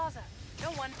down the plaza.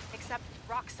 No one except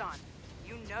Roxxon.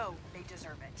 You know they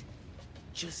deserve it.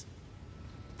 Just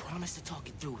promise to talk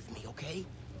it through with me, okay?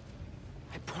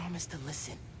 I promise to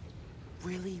listen.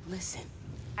 Really listen.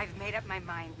 I've made up my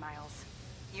mind, Miles.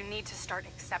 You need to start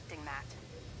accepting that.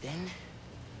 Then,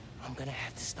 I'm gonna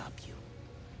have to stop you.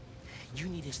 You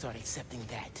need to start accepting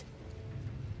that.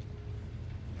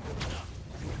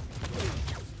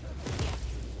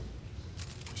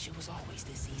 Wish it was always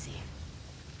this easy.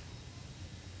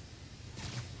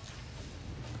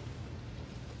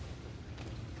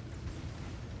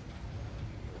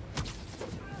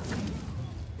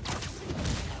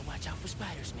 Gotta watch out for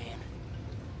spiders, man.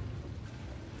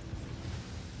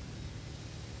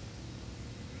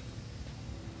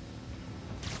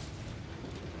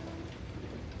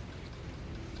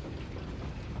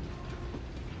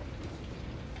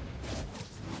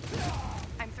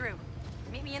 I'm through.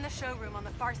 Meet me in the showroom on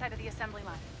the far side of the assembly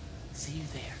line. See you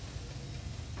there.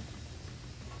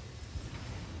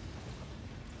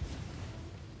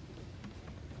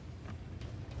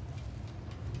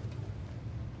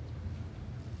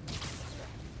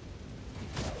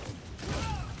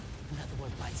 Another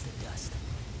one bites the dust.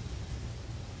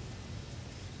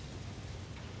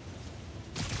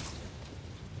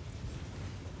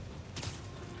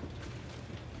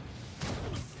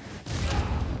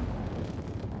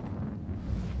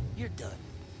 You're done.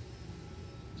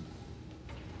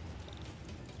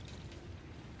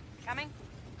 Coming?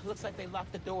 Looks like they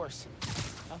locked the doors.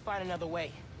 I'll find another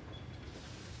way.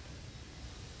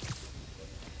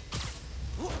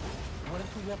 What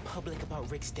if we went public about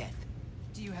Rick's death?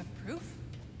 Do you have proof?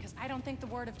 Because I don't think the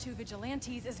word of two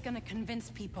vigilantes is gonna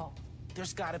convince people.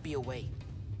 There's gotta be a way.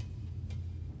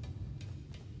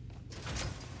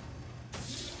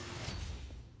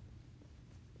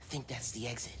 I think that's the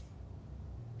exit.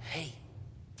 Hey.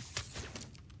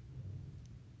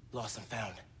 Lost and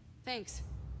found. Thanks.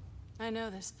 I know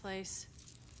this place.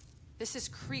 This is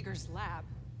Krieger's lab.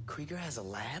 Krieger has a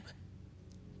lab?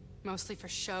 Mostly for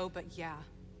show, but yeah.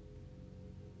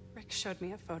 Rick showed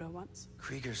me a photo once.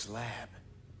 Krieger's lab.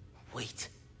 Wait.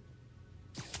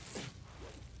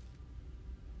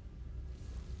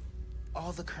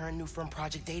 All the current new firm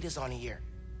project data's on here.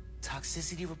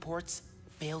 Toxicity reports,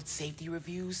 failed safety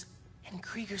reviews, and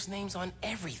Krieger's name's on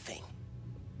everything.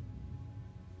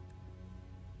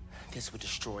 This would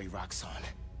destroy Roxxon.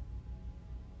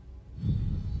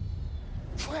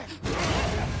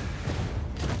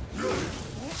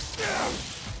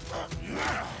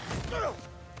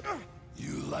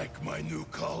 You like my new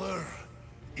color?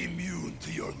 Immune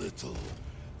to your little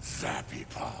zappy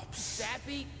pops.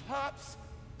 Zappy Pops?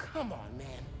 Come on,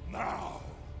 man. Now,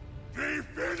 we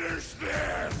finish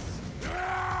this!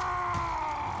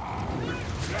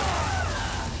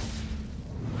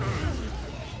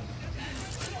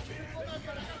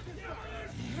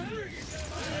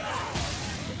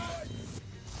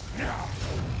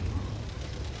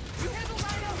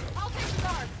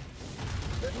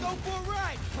 go for a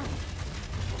ride!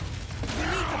 We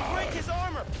need to break his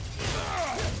armor!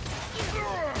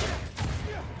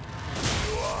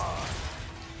 You are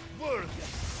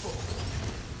worthful.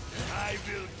 I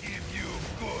will give you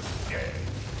good day.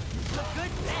 A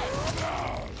good day?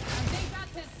 I think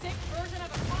that's his sick version of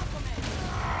a compliment.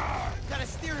 Gotta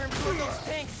steer him toward those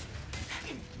tanks.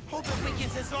 Hope it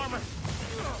weakens his armor.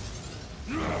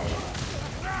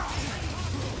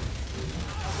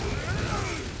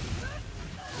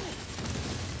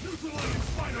 Neutralizing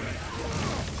Spider-Man!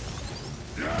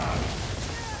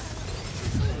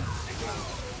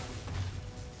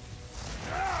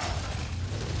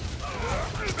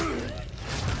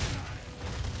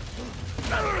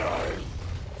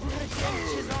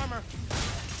 Damage his armor.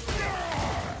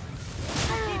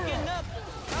 Keep getting up.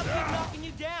 I'll keep knocking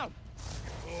you down.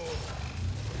 Oh,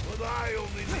 but I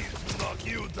only need to knock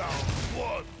you down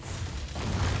once.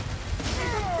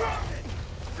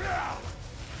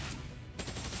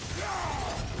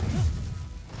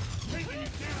 Taking you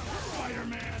down,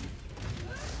 Spider-Man!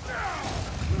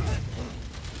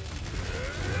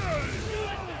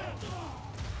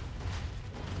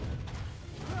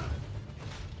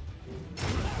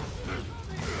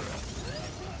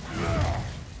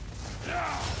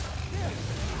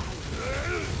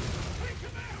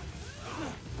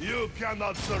 You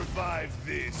cannot survive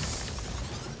this.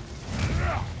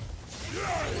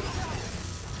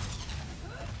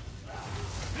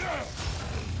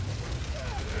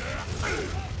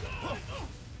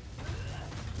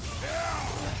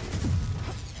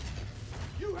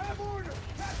 You have order!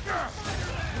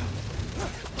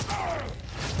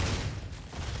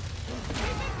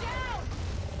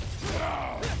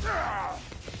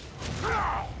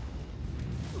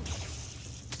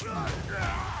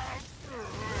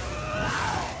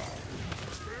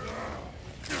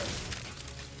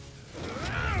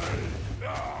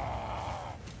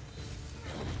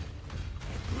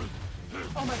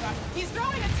 Oh my god, he's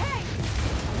throwing a tank!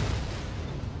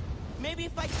 Maybe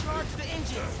if I charge the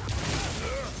engines.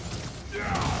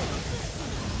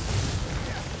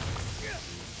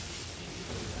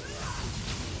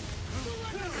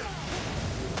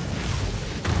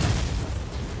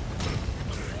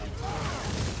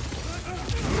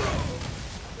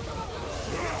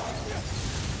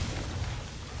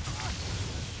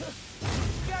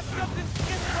 Got something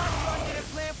stiff on a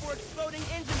plan for exploding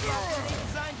engine blocks when they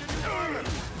designed your new armor.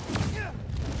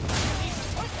 You need to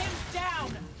put him down!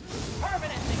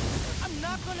 Permanently! I'm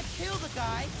not gonna kill the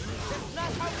guy. That's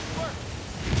not how it works.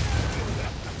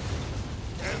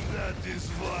 And that is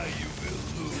why you will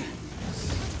lose.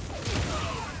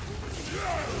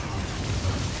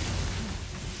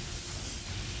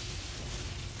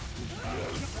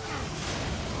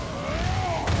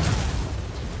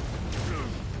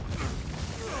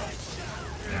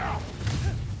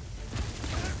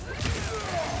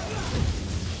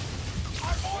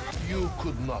 You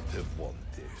could not have won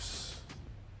this.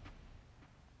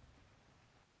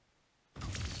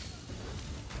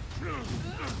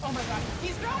 Oh my god,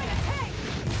 he's throwing a tank!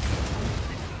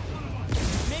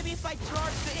 Maybe if I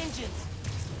charge the engines.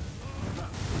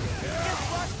 Guess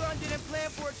Roxxon didn't plan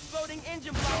for exploding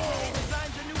engine blocks when they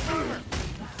designed your new armor.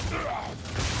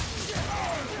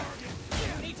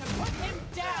 You need to put him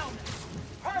down!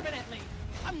 Permanently!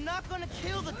 I'm not gonna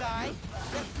kill the guy.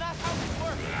 That's not how it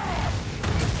works.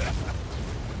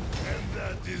 And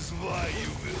that is why you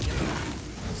will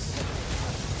lose.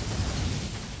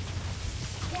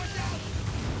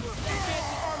 That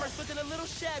fancy armor's looking a little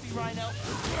shabby, Rhino.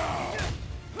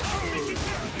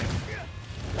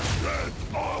 Get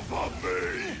off of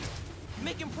me!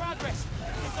 Making progress.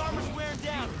 His armor's wearing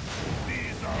down.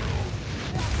 These are all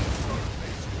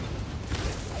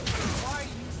Why do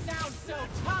you sound so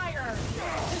tired?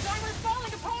 His armor's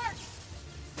falling apart!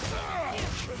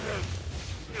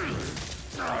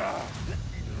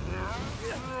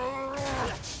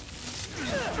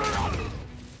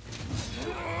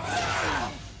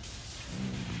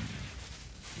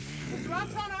 His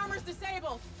Roxxon armor's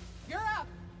disabled. You're up.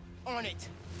 On it.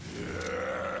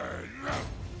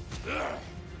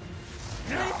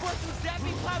 Ready for some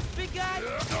zappy pops, big guy?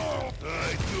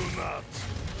 I do not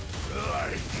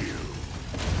like you.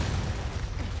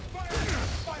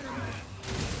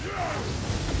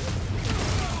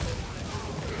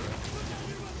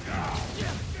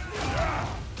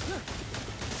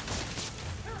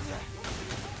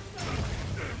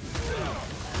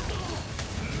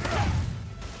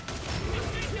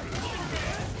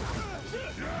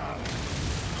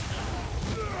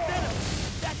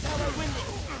 That's how I win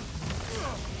this.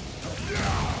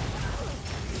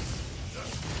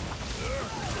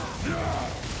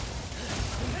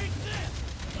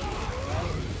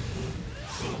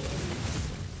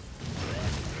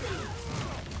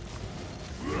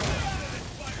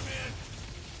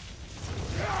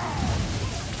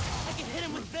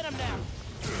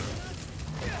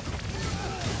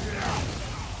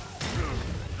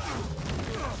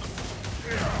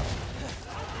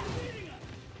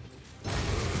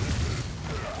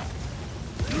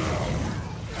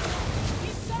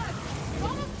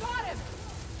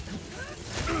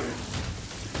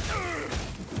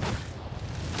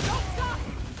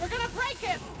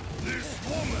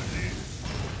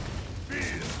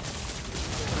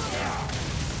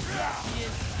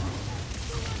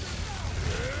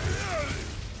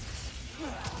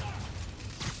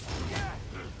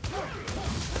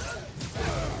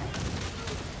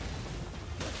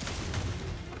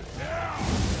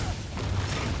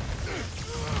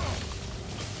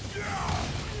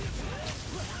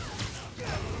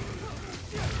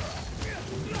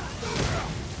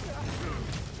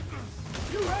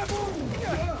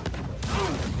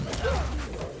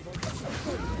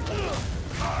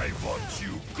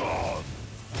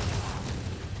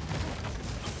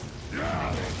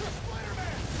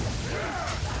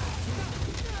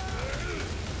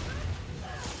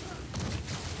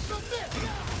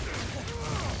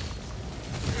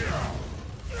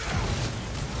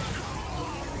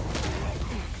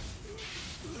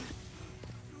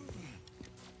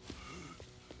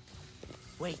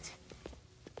 Wait.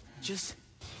 Just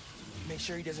make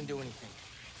sure he doesn't do anything.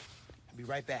 I'll be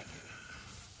right back.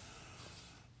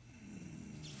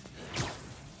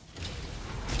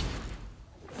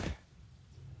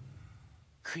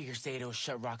 Krieger said it'll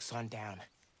shut Roxxon down.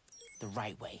 The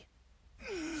right way.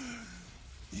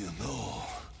 You know,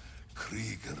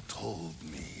 Krieger told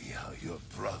me how your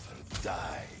brother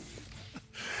died.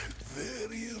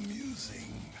 Very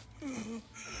amusing.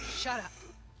 Shut up.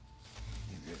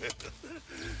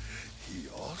 He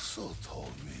also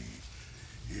told me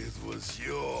it was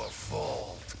your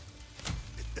fault.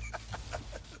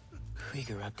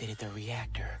 Krieger updated the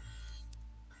reactor.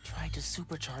 Tried to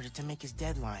supercharge it to make his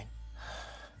deadline.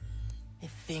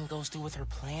 If Finn goes through with her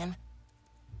plan...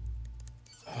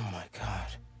 Oh my god.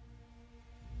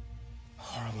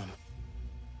 Harlem.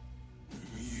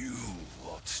 You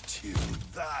watched him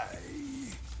die.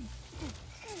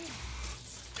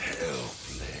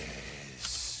 Helpless.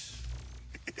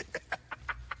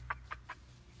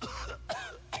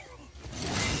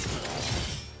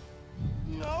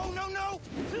 No, no, no!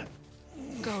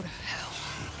 Go to hell.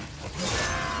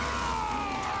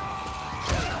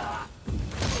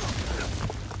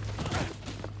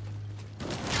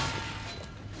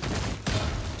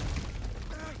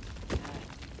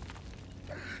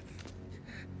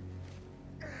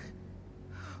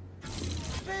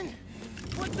 Finn!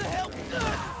 What the hell?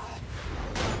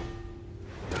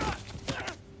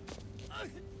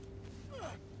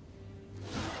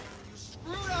 You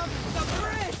screwed up the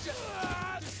bridge!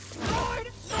 Destroyed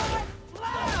my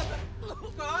lab!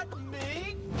 Got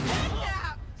me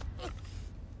kidnapped!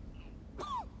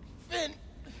 Finn!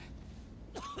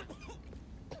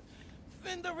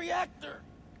 Finn, the reactor!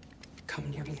 Come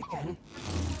near me again.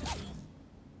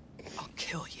 I'll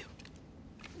kill you.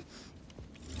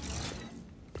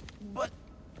 But...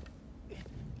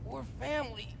 we're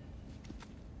family.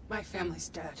 My family's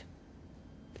dead.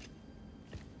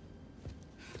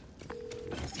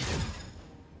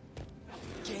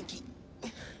 Ganke.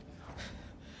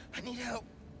 I need help.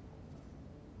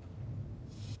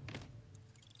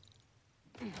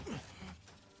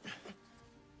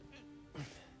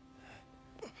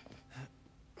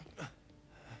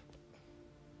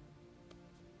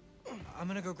 I'm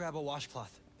gonna go grab a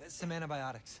washcloth, some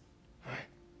antibiotics.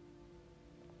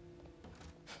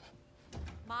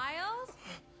 Miles?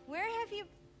 Where have you...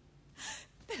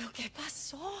 ¿Pero qué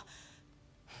pasó?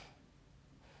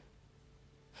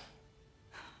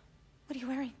 What are you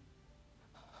wearing?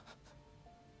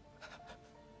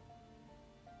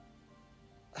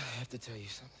 I have to tell you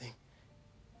something.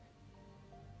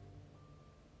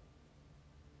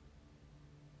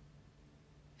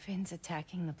 Finn's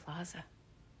attacking the plaza.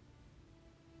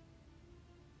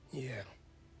 Yeah.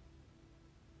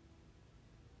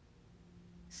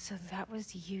 So that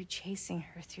was you chasing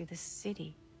her through the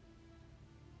city.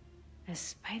 As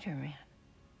Spider-Man.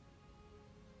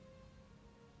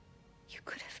 You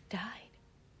could have died.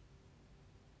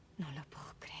 No lo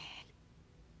puedo creer.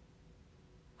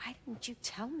 Why didn't you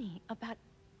tell me about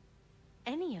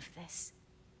any of this?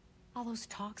 All those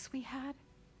talks we had?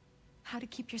 How to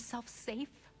keep yourself safe?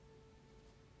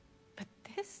 But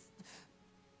this?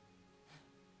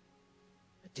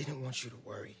 I didn't want you to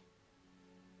worry.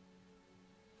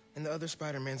 And the other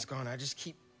Spider-Man's gone. I just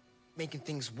keep making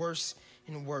things worse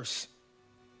and worse.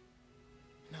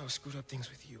 Now I screwed up things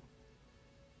with you.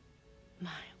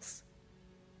 Miles.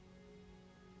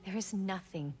 There is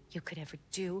nothing you could ever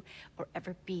do or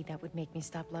ever be that would make me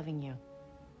stop loving you.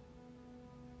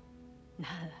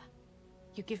 Nada.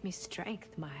 You give me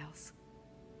strength, Miles.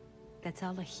 That's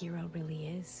all a hero really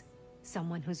is.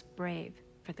 Someone who's brave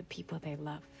for the people they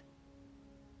love.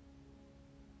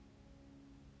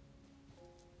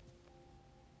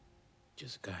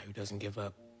 Just a guy who doesn't give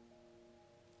up.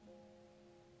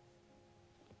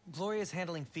 Gloria's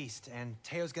handling Feast, and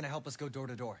Teo's gonna help us go door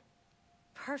to door.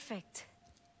 Perfect.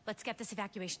 Let's get this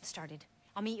evacuation started.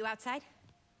 I'll meet you outside.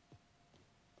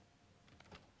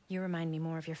 You remind me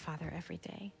more of your father every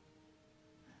day.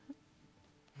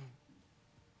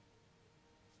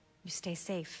 You stay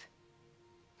safe.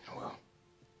 I will.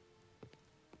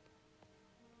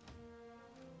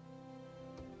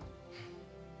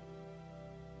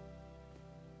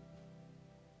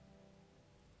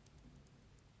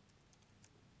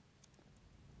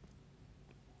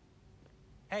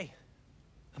 Hey,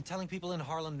 I'm telling people in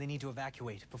Harlem they need to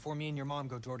evacuate before me and your mom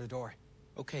go door to door.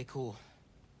 Okay, cool.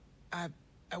 I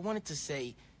wanted to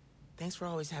say, thanks for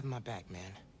always having my back,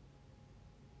 man.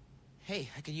 Hey,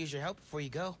 I could use your help before you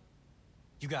go.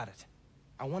 You got it.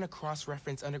 I want to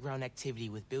cross-reference underground activity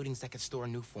with buildings that could store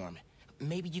Nuform.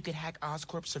 Maybe you could hack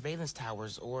Oscorp's surveillance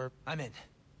towers, or... I'm in.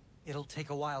 It'll take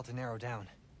a while to narrow down.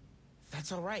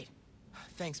 That's all right.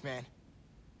 Thanks, man.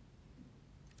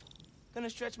 Gonna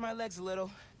stretch my legs a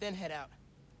little, then head out.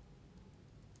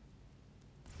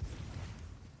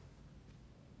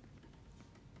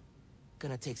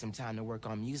 Gonna take some time to work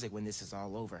on music when this is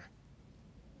all over.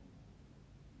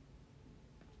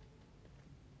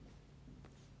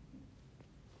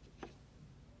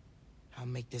 I'll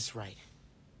make this right.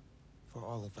 For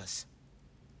all of us.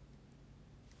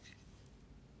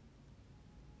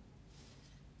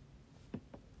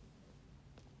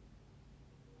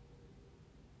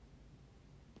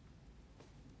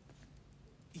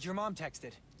 Your mom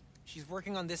texted. She's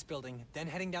working on this building, then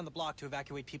heading down the block to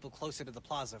evacuate people closer to the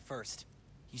plaza first.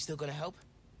 You still gonna help?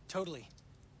 Totally.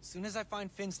 Soon as I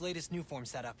find Finn's latest new form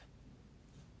setup.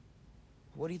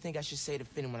 What do you think I should say to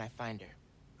Finn when I find her?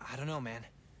 I don't know, man.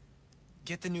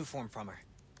 Get the new form from her.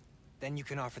 Then you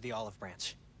can offer the olive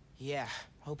branch. Yeah,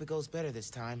 hope it goes better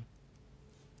this time.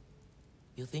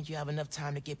 You think you have enough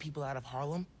time to get people out of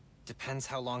Harlem? Depends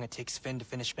how long it takes Finn to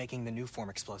finish making the new form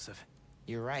explosive.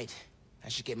 You're right. I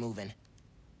should get moving.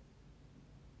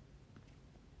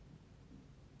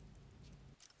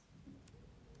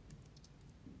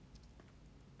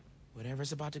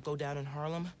 Whatever's about to go down in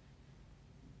Harlem,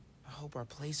 I hope our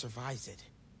place survives it.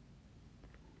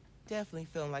 Definitely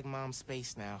feeling like Mom's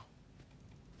space now.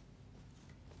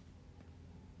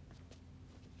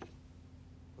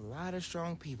 A lot of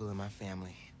strong people in my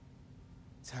family.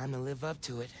 Time to live up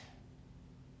to it.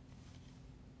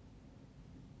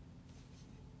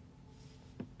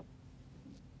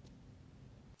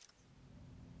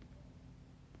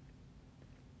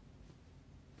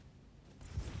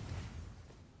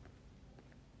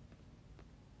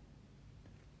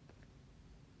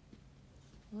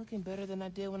 Looking better than I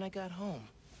did when I got home.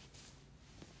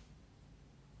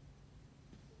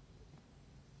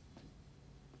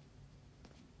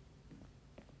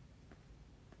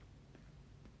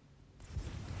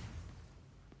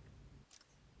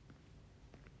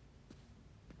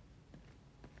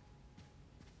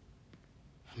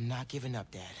 I'm not giving up,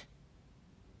 Dad.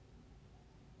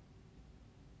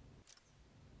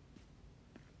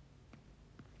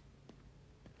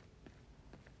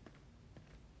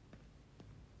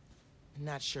 I'm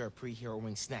not sure a pre-hero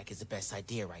wing snack is the best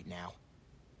idea right now.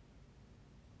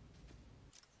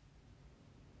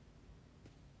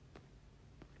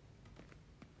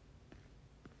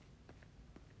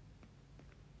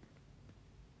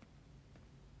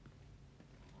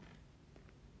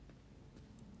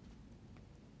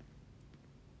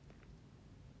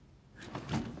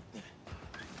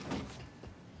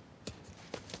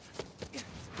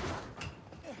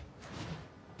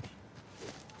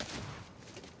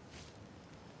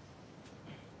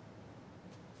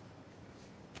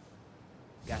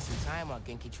 Got some time while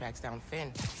Genki tracks down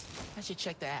Finn. I should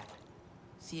check the app.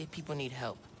 See if people need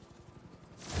help.